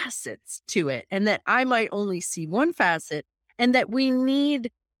facets to it, and that I might only see one facet, and that we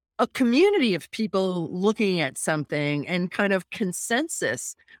need a community of people looking at something and kind of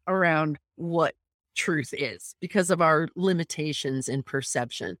consensus around what truth is because of our limitations in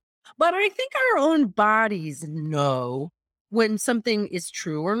perception. But I think our own bodies know when something is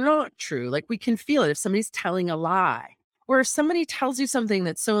true or not true. Like, we can feel it if somebody's telling a lie, or if somebody tells you something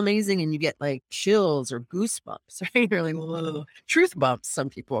that's so amazing and you get like chills or goosebumps, right? You're like, whoa, truth bumps, some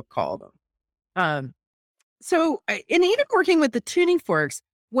people call them. So in even working with the tuning forks,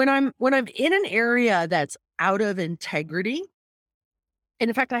 when I'm in an area that's out of integrity, and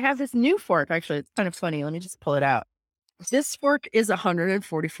in fact, I have this new fork, actually, it's kind of funny. Let me just pull it out. This fork is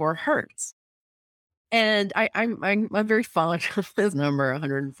 144 hertz. And I'm very fond of this number,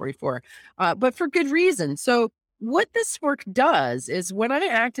 144, but for good reason. So what this fork does is when I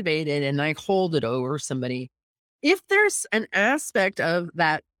activate it and I hold it over somebody, if there's an aspect of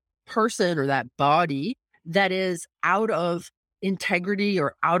that person or that body that is out of integrity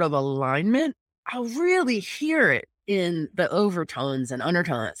or out of alignment, I'll really hear it in the overtones and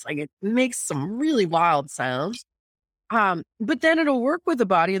undertones. Like, it makes some really wild sounds. But then it'll work with the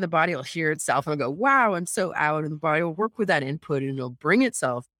body, and the body will hear itself and go, wow, I'm so out. And the body will work with that input, and it'll bring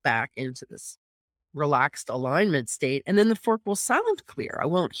itself back into this relaxed alignment state. And then the fork will sound clear. I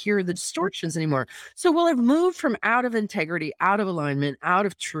won't hear the distortions anymore. So we'll have moved from out of integrity, out of alignment, out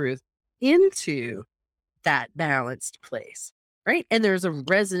of truth into that balanced place, right? And there's a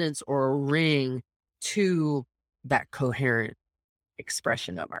resonance or a ring to that coherent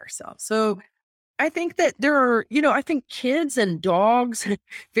expression of ourselves. So I think that there are, I think kids and dogs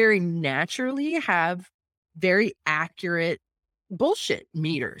very naturally have very accurate bullshit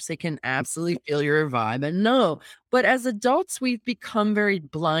meters. They can absolutely feel your vibe and know. But as adults, we've become very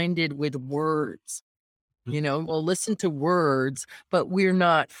blinded with words. We'll listen to words, but we're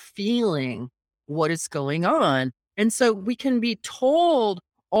not feeling what is going on. And so we can be told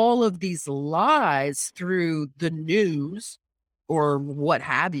all of these lies through the news or what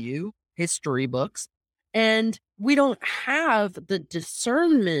have you, history books, and we don't have the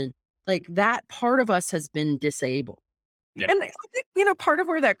discernment. Like, that part of us has been disabled. Yeah. And I think, part of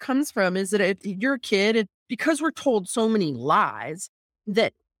where that comes from is that if you're a kid, and because we're told so many lies,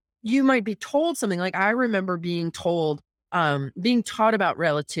 that you might be told something. Like, I remember being told, being taught about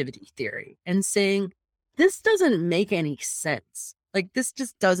relativity theory and saying, this doesn't make any sense. Like, this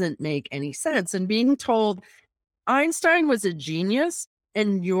just doesn't make any sense. And being told Einstein was a genius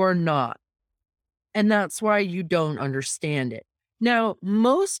and you're not. And that's why you don't understand it. Now,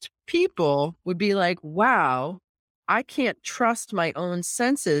 most people would be like, wow, I can't trust my own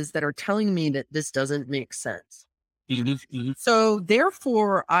senses that are telling me that this doesn't make sense. So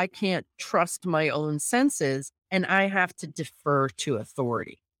therefore, I can't trust my own senses and I have to defer to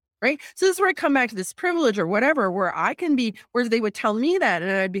authority. Right. So this is where I come back to this privilege or whatever, where I can be, where they would tell me that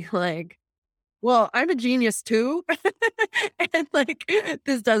and I'd be like, well, I'm a genius too. And like,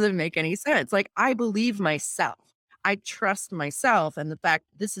 this doesn't make any sense. Like, I believe myself. I trust myself. And the fact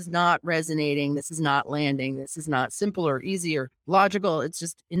this is not resonating, this is not landing, this is not simple or easy or logical. It's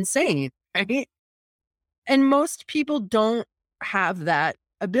just insane. Right? And most people don't have that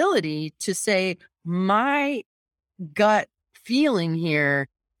ability to say, my gut feeling here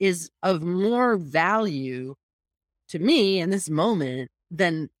is of more value to me in this moment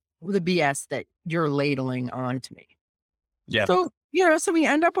than the BS that you're ladling onto me. Yeah. So, so we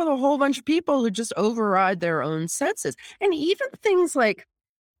end up with a whole bunch of people who just override their own senses. And even things like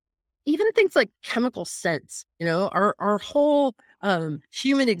chemical sense, our whole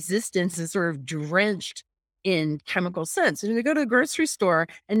human existence is sort of drenched in chemical sense. And you go to the grocery store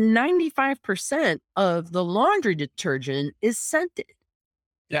and 95% of the laundry detergent is scented.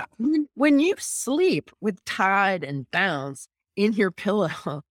 Yeah. When you sleep with Tide and Bounce in your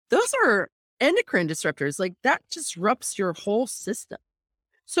pillow, those are endocrine disruptors. Like, that disrupts your whole system.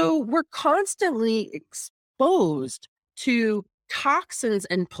 So we're constantly exposed to toxins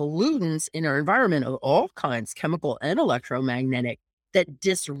and pollutants in our environment of all kinds, chemical and electromagnetic, that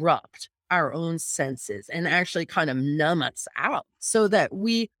disrupt our own senses and actually kind of numb us out so that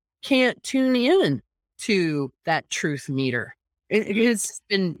we can't tune in to that truth meter. It has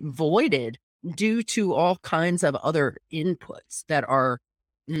been voided due to all kinds of other inputs that are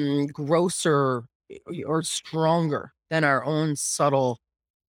grosser or stronger than our own subtle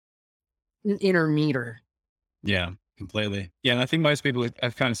inner meter. Yeah, completely. Yeah. And I think most people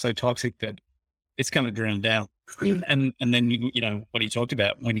are kind of so toxic that it's kind of drowned out. And then, what you talked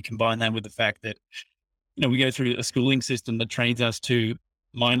about, when you combine that with the fact that, we go through a schooling system that trains us to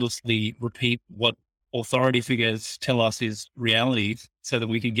mindlessly repeat what authority figures tell us is reality so that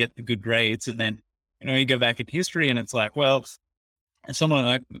we can get the good grades. And then, you go back in history and it's like, well,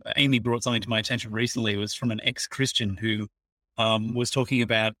 Amy brought something to my attention recently. It was from an ex-Christian who was talking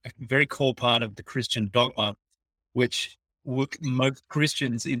about a very core part of the Christian dogma, which most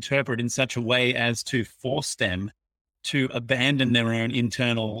Christians interpret in such a way as to force them to abandon their own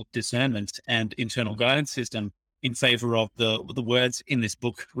internal discernment and internal guidance system in favor of the words in this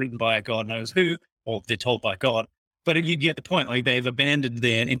book written by a God knows who, or they're told by God. But you get the point, like, they've abandoned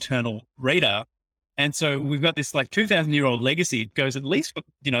their internal radar. And so we've got this like 2,000-year-old legacy. It goes at least,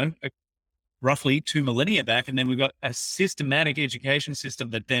 roughly 2 millennia back. And then we've got a systematic education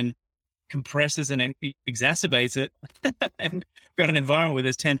system that then compresses and exacerbates it. And we've got an environment where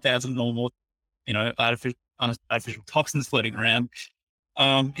there's 10,000 or more, artificial toxins floating around.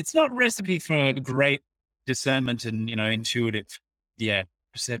 It's not a recipe for great discernment and, intuitive,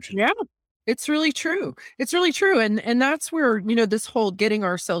 perception. Yeah. It's really true. It's really true. And that's where, this whole getting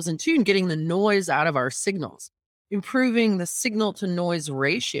ourselves in tune, getting the noise out of our signals, improving the signal to noise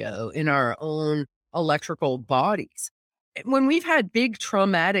ratio in our own electrical bodies. When we've had big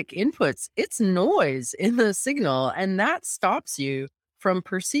traumatic inputs, it's noise in the signal, and that stops you from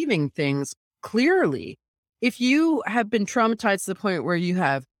perceiving things clearly. If you have been traumatized to the point where you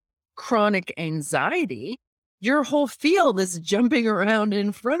have chronic anxiety, your whole field is jumping around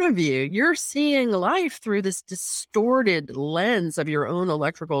in front of you. You're seeing life through this distorted lens of your own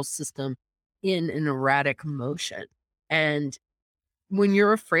electrical system in an erratic motion. And when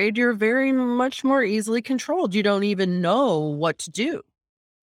you're afraid, you're very much more easily controlled. You don't even know what to do.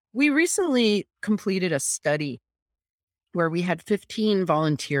 We recently completed a study where we had 15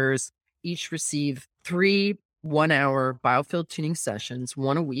 volunteers each receive 3 1-hour biofield tuning sessions,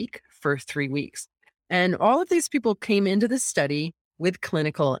 one a week for 3 weeks. And all of these people came into the study with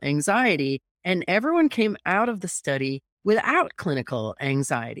clinical anxiety, and everyone came out of the study without clinical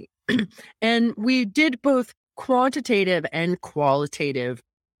anxiety. And we did both quantitative and qualitative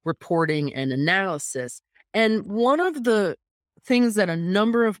reporting and analysis. And one of the things that a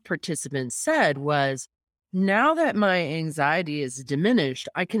number of participants said was, now that my anxiety is diminished,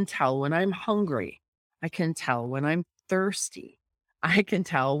 I can tell when I'm hungry. I can tell when I'm thirsty. I can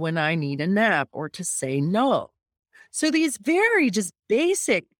tell when I need a nap or to say no. So these very just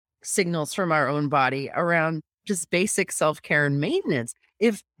basic signals from our own body around just basic self-care and maintenance,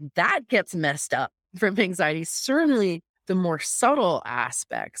 if that gets messed up from anxiety, certainly the more subtle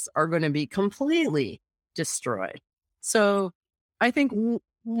aspects are going to be completely destroyed. So I think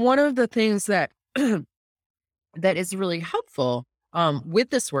one of the things that that is really helpful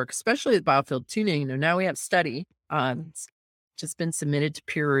with this work, especially with biofield tuning, now we have study, it's just been submitted to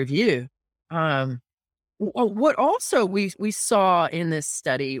peer review. What also we saw in this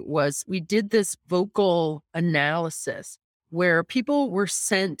study was we did this vocal analysis where people were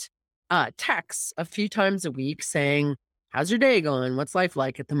sent texts a few times a week saying, how's your day going? What's life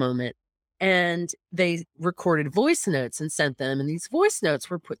like at the moment? And they recorded voice notes and sent them. And these voice notes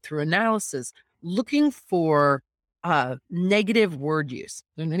were put through analysis looking for negative word use,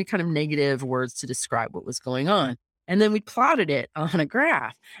 any kind of negative words to describe what was going on. And then we plotted it on a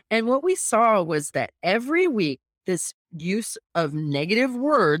graph. And what we saw was that every week, this use of negative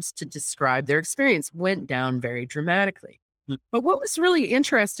words to describe their experience went down very dramatically. But what was really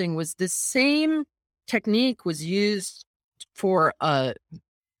interesting was the same technique was used for a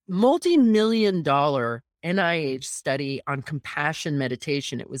multi-million-dollar NIH study on compassion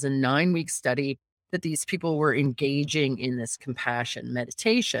meditation. It was a 9-week study that these people were engaging in this compassion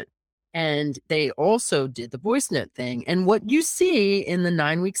meditation. And they also did the voice note thing. And what you see in the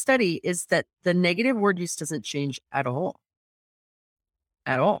 9-week study is that the negative word use doesn't change at all.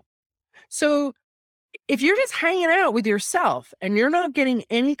 At all. So if you're just hanging out with yourself and you're not getting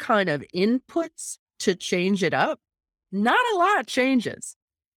any kind of inputs to change it up, not a lot changes.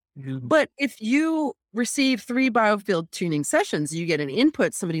 But if you receive 3 biofield tuning sessions, you get an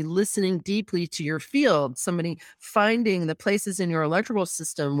input, somebody listening deeply to your field, somebody finding the places in your electrical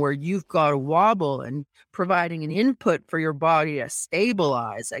system where you've got a wobble and providing an input for your body to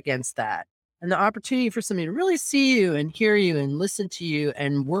stabilize against that. And the opportunity for somebody to really see you and hear you and listen to you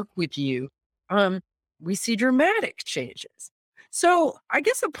and work with you, we see dramatic changes. So I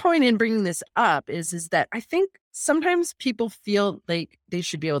guess the point in bringing this up is that I think sometimes people feel like they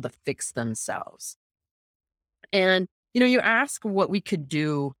should be able to fix themselves. And, you ask what we could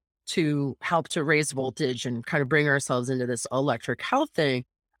do to help to raise voltage and kind of bring ourselves into this electric health thing.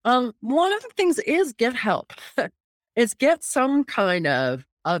 One of the things is get help, is get some kind of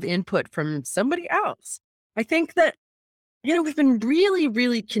input from somebody else. I think that, we've been really,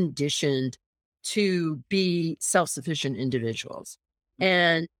 really conditioned to be self-sufficient individuals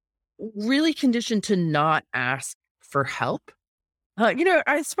and really conditioned to not ask for help.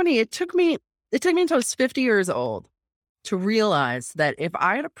 It's funny. It took me until I was 50 years old to realize that if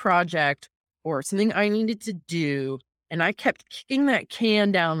I had a project or something I needed to do and I kept kicking that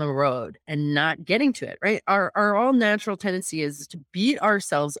can down the road and not getting to it, right? Our all natural tendency is to beat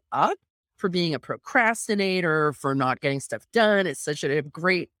ourselves up for being a procrastinator, for not getting stuff done. It's such a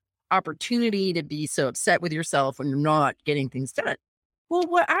great opportunity to be so upset with yourself when you're not getting things done. Well,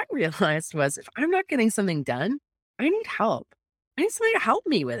 what I realized was if I'm not getting something done, I need help. I need somebody to help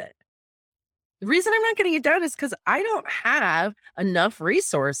me with it. The reason I'm not getting it done is because I don't have enough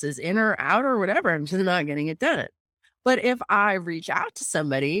resources in or out or whatever. I'm just not getting it done. But if I reach out to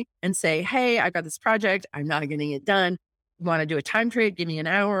somebody and say, hey, I got this project, I'm not getting it done. You want to do a time trade? Give me an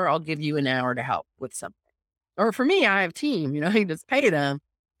hour. I'll give you an hour to help with something. Or for me, I have a team, I can just pay them.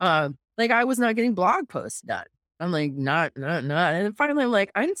 Like I was not getting blog posts done. I'm like, not. And finally, I'm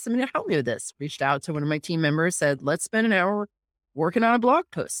like, I need somebody to help me with this. Reached out to one of my team members, said, let's spend an hour working on a blog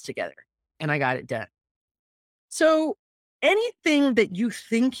post together. and I got it done. So anything that you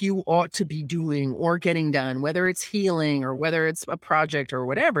think you ought to be doing or getting done, whether it's healing or whether it's a project or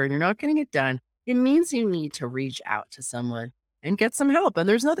whatever, and you're not getting it done, it means you need to reach out to someone and get some help. And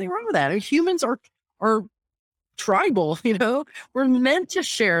there's nothing wrong with that. And humans are tribal, we're meant to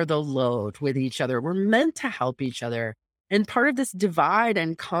share the load with each other. We're meant to help each other. And part of this divide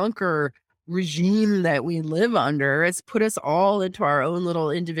and conquer regime that we live under has put us all into our own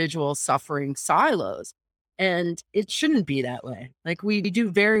little individual suffering silos. And it shouldn't be that way. Like, we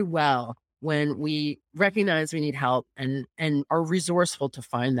do very well when we recognize we need help and are resourceful to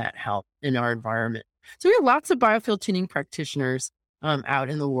find that help in our environment. So we have lots of biofield tuning practitioners out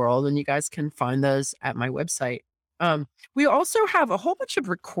in the world, and you guys can find those at my website. We also have a whole bunch of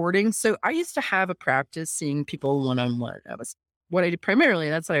recordings. So I used to have a practice seeing people one-on-one. That was what I did primarily.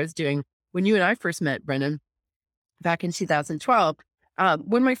 That's what I was doing when you and I first met, Brendan, back in 2012.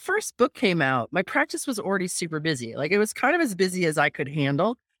 When my first book came out, my practice was already super busy. Like, it was kind of as busy as I could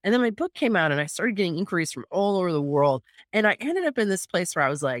handle. And then my book came out and I started getting inquiries from all over the world. And I ended up in this place where I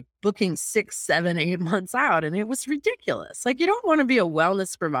was like booking 6, 7, 8 months out. And it was ridiculous. Like, you don't want to be a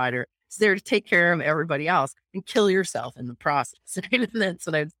wellness provider. It's there to take care of everybody else and kill yourself in the process. And that's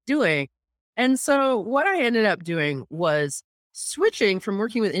what I was doing. And so what I ended up doing was switching from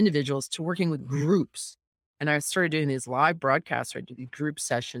working with individuals to working with groups. And I started doing these live broadcasts. I do these group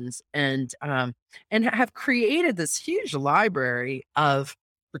sessions and have created this huge library of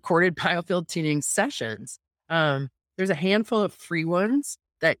recorded biofield tuning sessions. There's a handful of free ones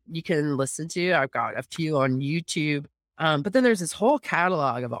that you can listen to. I've got a few on YouTube. But then there's this whole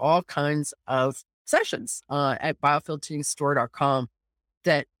catalog of all kinds of sessions at biofieldtuningstore.com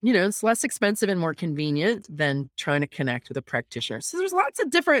that, it's less expensive and more convenient than trying to connect with a practitioner. So there's lots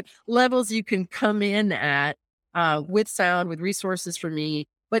of different levels you can come in at with sound, with resources from me,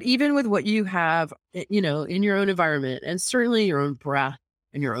 but even with what you have, in your own environment, and certainly your own breath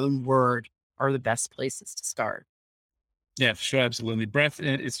and your own word are the best places to start. Yeah, for sure. Absolutely. Breath,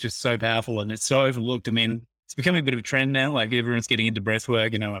 it's just so powerful and it's so overlooked. I mean, it's becoming a bit of a trend now. Like, everyone's getting into breath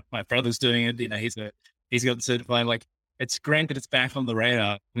work. My brother's doing it. He's got the certified. Like, it's great that it's back on the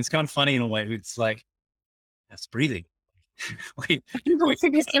radar. And it's kind of funny in a way. It's like, that's breathing. we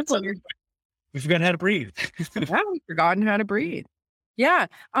forgot how to breathe. Yeah, we've forgotten how to breathe. Yeah.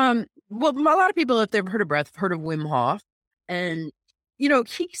 Well, a lot of people, if they've heard of breath, have heard of Wim Hof. And,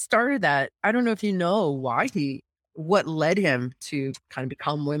 he started that. I don't know if you know what led him to kind of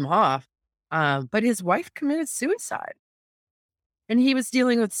become Wim Hof. But his wife committed suicide. And he was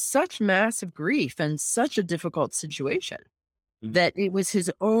dealing with such massive grief and such a difficult situation that it was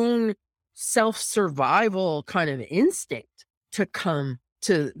his own self-survival kind of instinct to come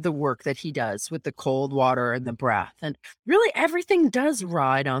to the work that he does with the cold water and the breath. And really everything does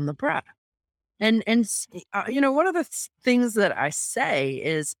ride on the breath. And one of the things that I say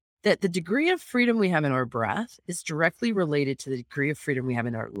is that the degree of freedom we have in our breath is directly related to the degree of freedom we have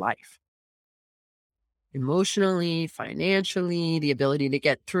in our life. Emotionally, financially, the ability to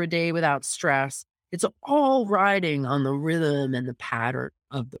get through a day without stress. It's all riding on the rhythm and the pattern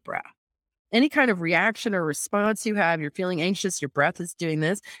of the breath. Any kind of reaction or response you have, you're feeling anxious, your breath is doing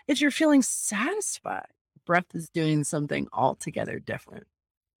this. If you're feeling satisfied, breath is doing something altogether different.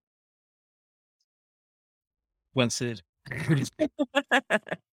 Well said.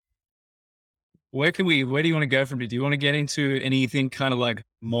 Where do you want to go from here? Do you want to get into anything kind of like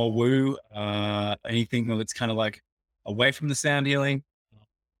more woo, anything that's kind of like away from the sound healing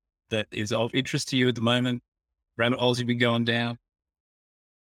that is of interest to you at the moment? Rabbit holes you've been going down?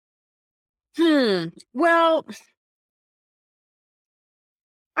 Well,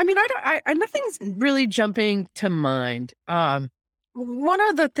 I mean, nothing's really jumping to mind. One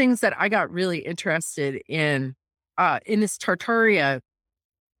of the things that I got really interested in this Tartaria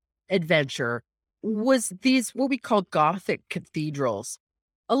adventure was these, what we call Gothic cathedrals.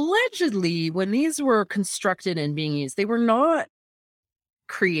 Allegedly, when these were constructed and being used, they were not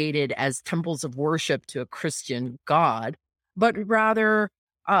created as temples of worship to a Christian god, but rather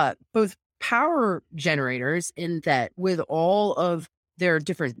both power generators, in that with all of their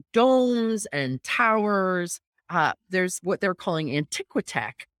different domes and towers, there's what they're calling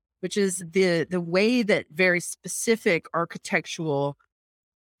antiquitech, which is the way that very specific architectural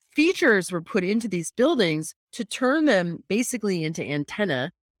features were put into these buildings to turn them basically into antenna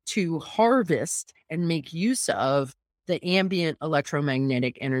to harvest and make use of the ambient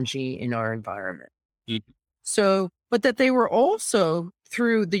electromagnetic energy in our environment. Mm-hmm. So, but that they were also,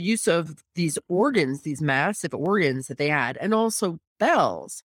 through the use of these organs, these massive organs that they had, and also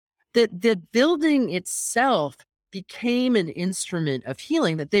bells, that the building itself became an instrument of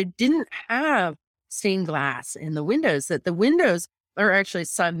healing, that they didn't have stained glass in the windows, that the windows are actually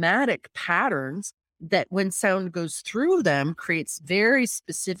cymatic patterns that when sound goes through them creates very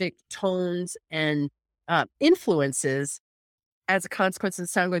specific tones and influences as a consequence of the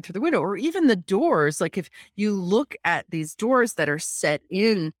sound going through the window. Or even the doors, like if you look at these doors that are set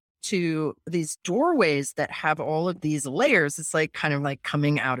in to these doorways that have all of these layers, it's like kind of like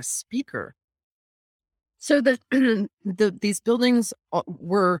coming out a speaker. So these buildings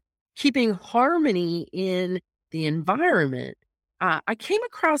were keeping harmony in the environment. I came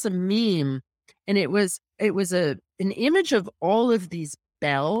across a meme, and it was an image of all of these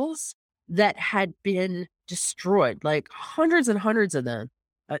bells that had been destroyed, like hundreds and hundreds of them,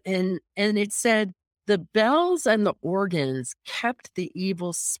 and it said the bells and the organs kept the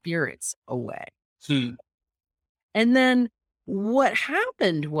evil spirits away. Hmm. And then what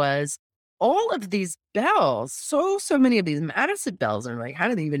happened was all of these bells, so many of these Madison bells are like, how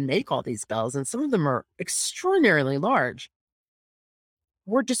do they even make all these bells? And some of them are extraordinarily large,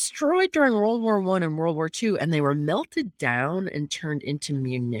 were destroyed during World War I and World War II, and they were melted down and turned into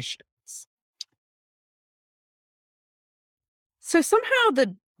munitions. So somehow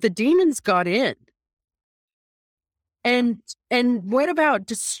the demons got in and what about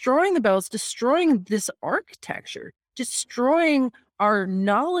destroying the bells, destroying this architecture, destroying our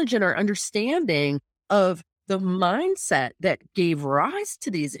knowledge and our understanding of the mindset that gave rise to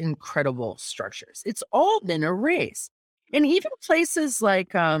these incredible structures. It's all been erased. And even places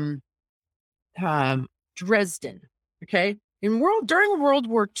like Dresden, okay? During World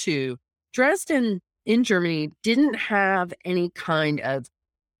War II, Dresden in Germany didn't have any kind of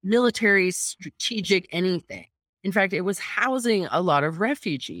military, strategic anything. In fact, it was housing a lot of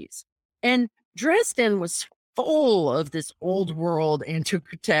refugees. And Dresden was full of this old world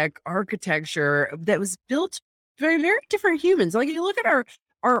antiquitech architecture that was built by very different humans. Like you look at our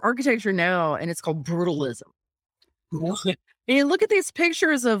architecture now, and it's called brutalism. And you look at these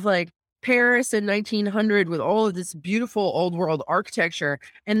pictures of like Paris in 1900 with all of this beautiful old world architecture,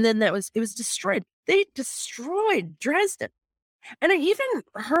 and then it was destroyed. They destroyed Dresden. And I even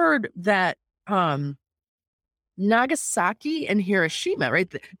heard that Nagasaki and Hiroshima,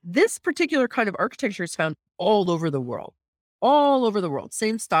 right? This particular kind of architecture is found all over the world,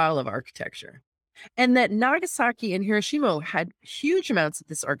 same style of architecture. And that Nagasaki and Hiroshima had huge amounts of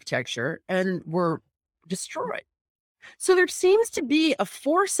this architecture and were destroyed. So there seems to be a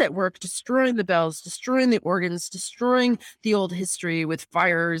force at work destroying the bells, destroying the organs, destroying the old history with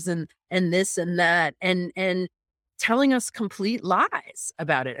fires and this and that, and telling us complete lies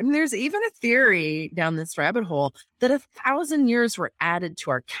about it. I mean, there's even a theory down this rabbit hole that 1,000 years were added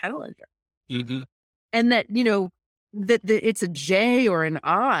to our calendar. Mm-hmm. And that, that it's a J or an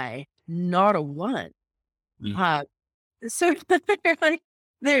I, not a 1. Mm-hmm. So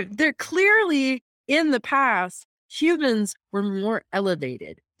they're clearly in the past, humans were more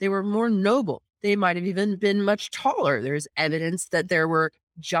elevated. They were more noble. They might have even been much taller. There's evidence that there were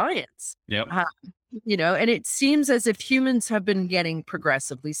giants. Yep. And it seems as if humans have been getting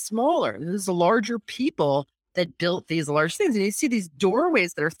progressively smaller. There's larger people that built these large things. And you see these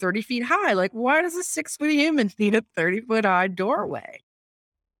doorways that are 30 feet high. Like, why does a 6-foot human need a 30-foot high doorway?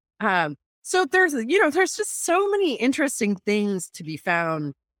 So there's just so many interesting things to be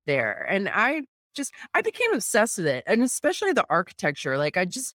found there. And I became obsessed with it. And especially the architecture. Like, I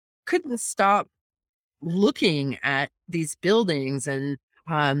just couldn't stop looking at these buildings, and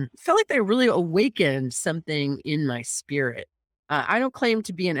felt like they really awakened something in my spirit. I don't claim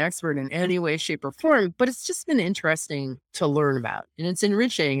to be an expert in any way, shape, or form, but it's just been interesting to learn about, and it's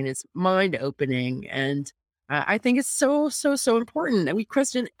enriching and it's mind opening. And I think it's so important that we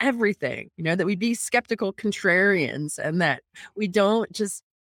question everything, that we be skeptical contrarians, and that we don't just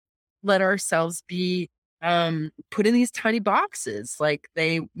let ourselves be put in these tiny boxes. Like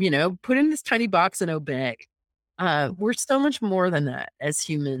they, put in this tiny box and obey. We're so much more than that as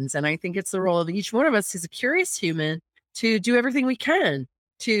humans. And I think it's the role of each one of us as a curious human to do everything we can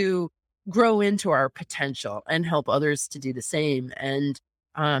to grow into our potential and help others to do the same, and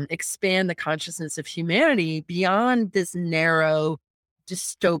expand the consciousness of humanity beyond this narrow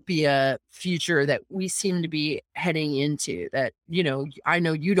dystopia future that we seem to be heading into, that, I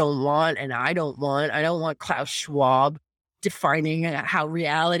know you don't want, and I don't want Klaus Schwab defining how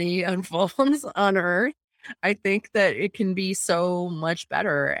reality unfolds on Earth. I think that it can be so much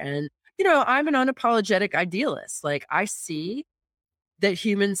better. And, I'm an unapologetic idealist. Like, I see that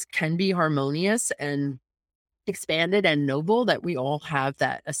humans can be harmonious and expanded and noble, that we all have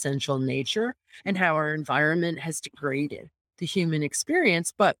that essential nature, and how our environment has degraded. the human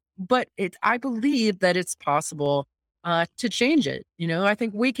experience, but I believe that it's possible to change it. I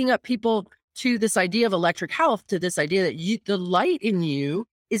think waking up people to this idea of electric health, to this idea that the light in you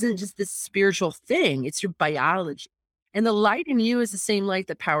isn't just this spiritual thing, it's your biology. And the light in you is the same light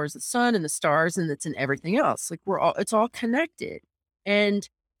that powers the sun and the stars and that's in everything else. Like it's all connected. And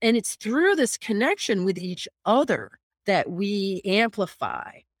it's through this connection with each other that we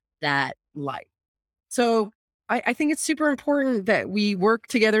amplify that light. So I think it's super important that we work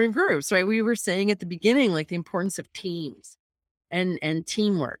together in groups, right? We were saying at the beginning, like the importance of teams and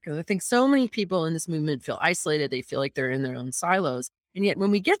teamwork. And I think so many people in this movement feel isolated. They feel like they're in their own silos. And yet when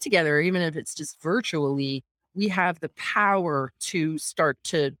we get together, even if it's just virtually, we have the power to start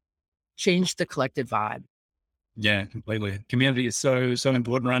to change the collective vibe. Yeah, completely. Community is so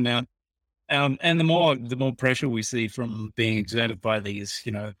important right now. And the more pressure we see from being exerted by these,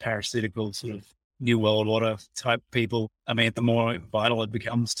 parasitical sort of New World Order type people, I mean, the more vital it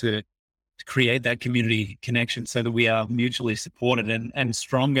becomes to create that community connection so that we are mutually supported and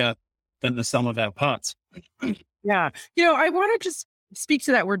stronger than the sum of our parts. Yeah. I want to just speak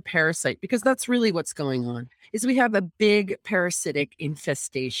to that word parasite, because that's really what's going on, is we have a big parasitic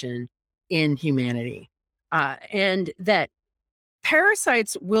infestation in humanity. And that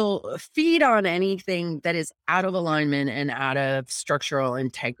parasites will feed on anything that is out of alignment and out of structural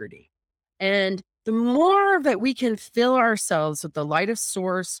integrity. And the more that we can fill ourselves with the light of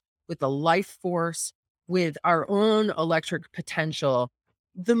source, with the life force, with our own electric potential,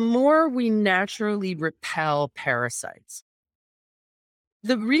 the more we naturally repel parasites.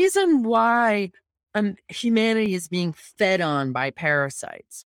 The reason why humanity is being fed on by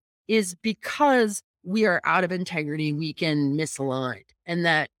parasites is because we are out of integrity, weak and misaligned, and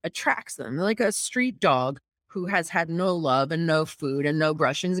that attracts them. Like a street dog who has had no love and no food and no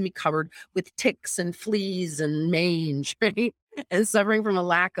brushing, and be covered with ticks and fleas and mange, right? And suffering from a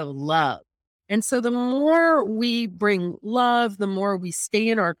lack of love. And so the more we bring love, the more we stay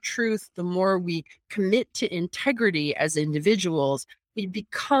in our truth, the more we commit to integrity as individuals, we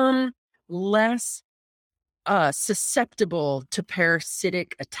become less susceptible to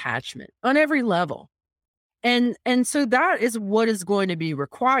parasitic attachment on every level. And so that is what is going to be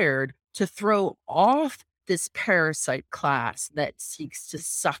required to throw off this parasite class that seeks to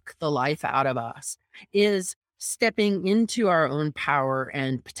suck the life out of us, is stepping into our own power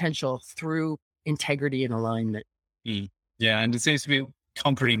and potential through integrity and alignment. Yeah. And it seems to be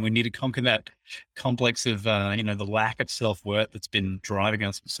conquering. We need to conquer that complex of, the lack of self-worth that's been driving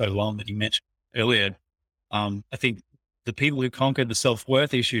us for so long that you mentioned earlier. I think the people who conquered the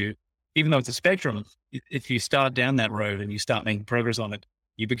self-worth issue, even though it's a spectrum, if you start down that road and you start making progress on it,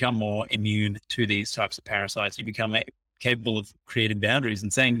 you become more immune to these types of parasites. You become capable of creating boundaries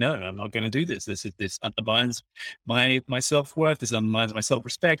and saying, no, I'm not going to do this. This undermines my self-worth. This undermines my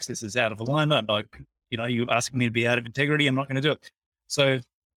self-respect. This is out of alignment. You're asking me to be out of integrity. I'm not going to do it. So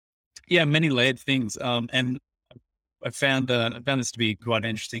yeah, many layered things. And I found this to be quite an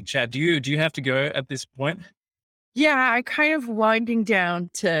interesting chat. Do you have to go at this point? Yeah, I kind of winding down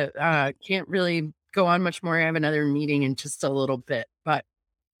to can't really go on much more. I have another meeting in just a little bit, but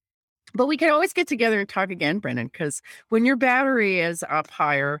we can always get together and talk again, Brendan, because when your battery is up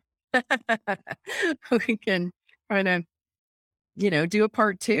higher, we can kind of, do a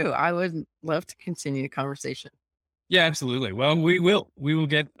part 2. I would love to continue the conversation. Yeah, absolutely. Well, we'll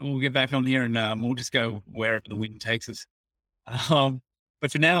get back on here and we'll just go wherever the wind takes us.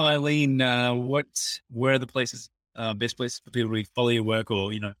 But for now, Eileen, where are the places, best places for people to follow your work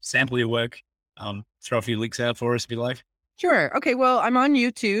or, sample your work? Throw a few links out for us if you like. Sure. Okay. Well, I'm on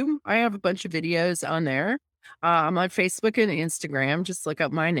YouTube. I have a bunch of videos on there. I'm on Facebook and Instagram. Just look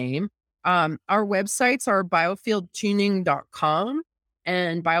up my name. Our websites are biofieldtuning.com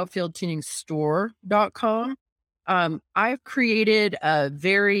and biofieldtuningstore.com. I've created a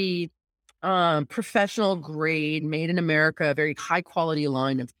very professional grade, made in America, a very high quality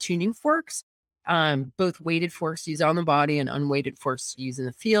line of tuning forks, both weighted forks used on the body and unweighted forks used in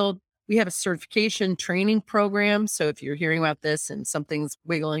the field. We have a certification training program. So if you're hearing about this and something's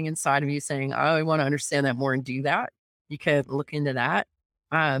wiggling inside of you saying, oh, I want to understand that more and do that, you can look into that.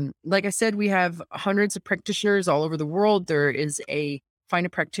 Like I said, we have hundreds of practitioners all over the world. There is a find a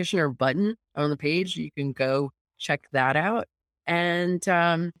practitioner button on the page. You can go check that out. And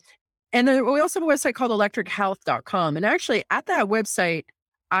then we also have a website called electrichealth.com. And actually at that website,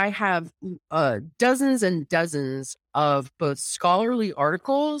 I have dozens and dozens of both scholarly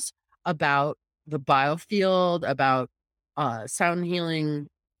articles about the biofield, about sound healing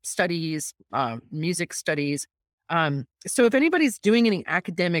studies, music studies. So if anybody's doing any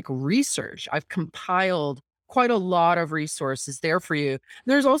academic research, I've compiled quite a lot of resources there for you.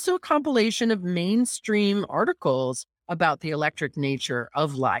 There's also a compilation of mainstream articles about the electric nature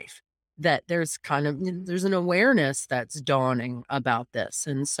of life, that there's an awareness that's dawning about this.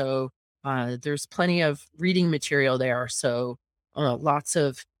 And so there's plenty of reading material there. So lots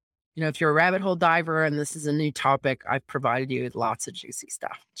of, if you're a rabbit hole diver and this is a new topic, I've provided you with lots of juicy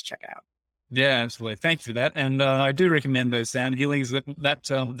stuff to check out. Yeah, absolutely. Thank you for that. And I do recommend those sound healings.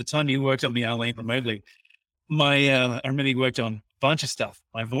 The time you worked on me, Arlene, remotely, I remember you worked on a bunch of stuff.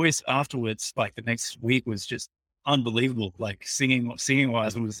 My voice afterwards, like the next week, was just unbelievable. Like singing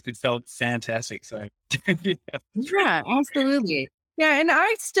wise, it felt fantastic. So yeah, absolutely. Yeah, and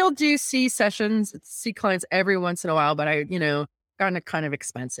I still do see clients every once in a while, but gotten kind of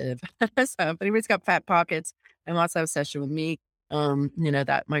expensive. So if anybody's got fat pockets and wants to have a session with me,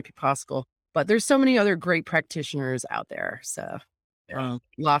 that might be possible. But there's so many other great practitioners out there. So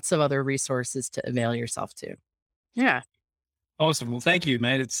lots of other resources to avail yourself to. Yeah. Awesome. Well, thank you,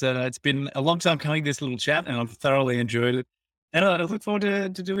 mate. It's been a long time coming, this little chat, and I've thoroughly enjoyed it. And I look forward to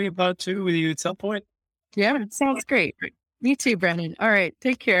doing a part 2 with you at some point. Yeah, sounds great. Me too, Brendan. All right.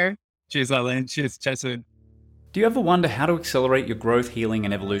 Take care. Cheers, Arlene. Cheers. Chat soon. Do you ever wonder how to accelerate your growth, healing,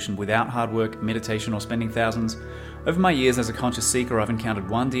 and evolution without hard work, meditation, or spending thousands? Over my years as a conscious seeker, I've encountered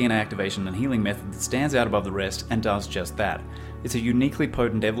one DNA activation and healing method that stands out above the rest and does just that. It's a uniquely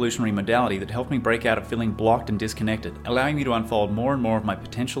potent evolutionary modality that helped me break out of feeling blocked and disconnected, allowing me to unfold more and more of my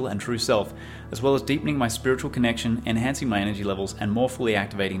potential and true self, as well as deepening my spiritual connection, enhancing my energy levels, and more fully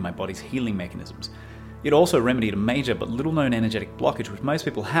activating my body's healing mechanisms. It also remedied a major but little-known energetic blockage which most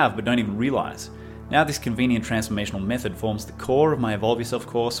people have but don't even realize. Now this convenient transformational method forms the core of my Evolve Yourself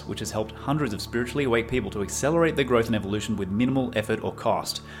course, which has helped hundreds of spiritually awake people to accelerate their growth and evolution with minimal effort or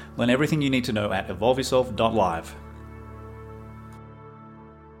cost. Learn everything you need to know at evolveyourself.live.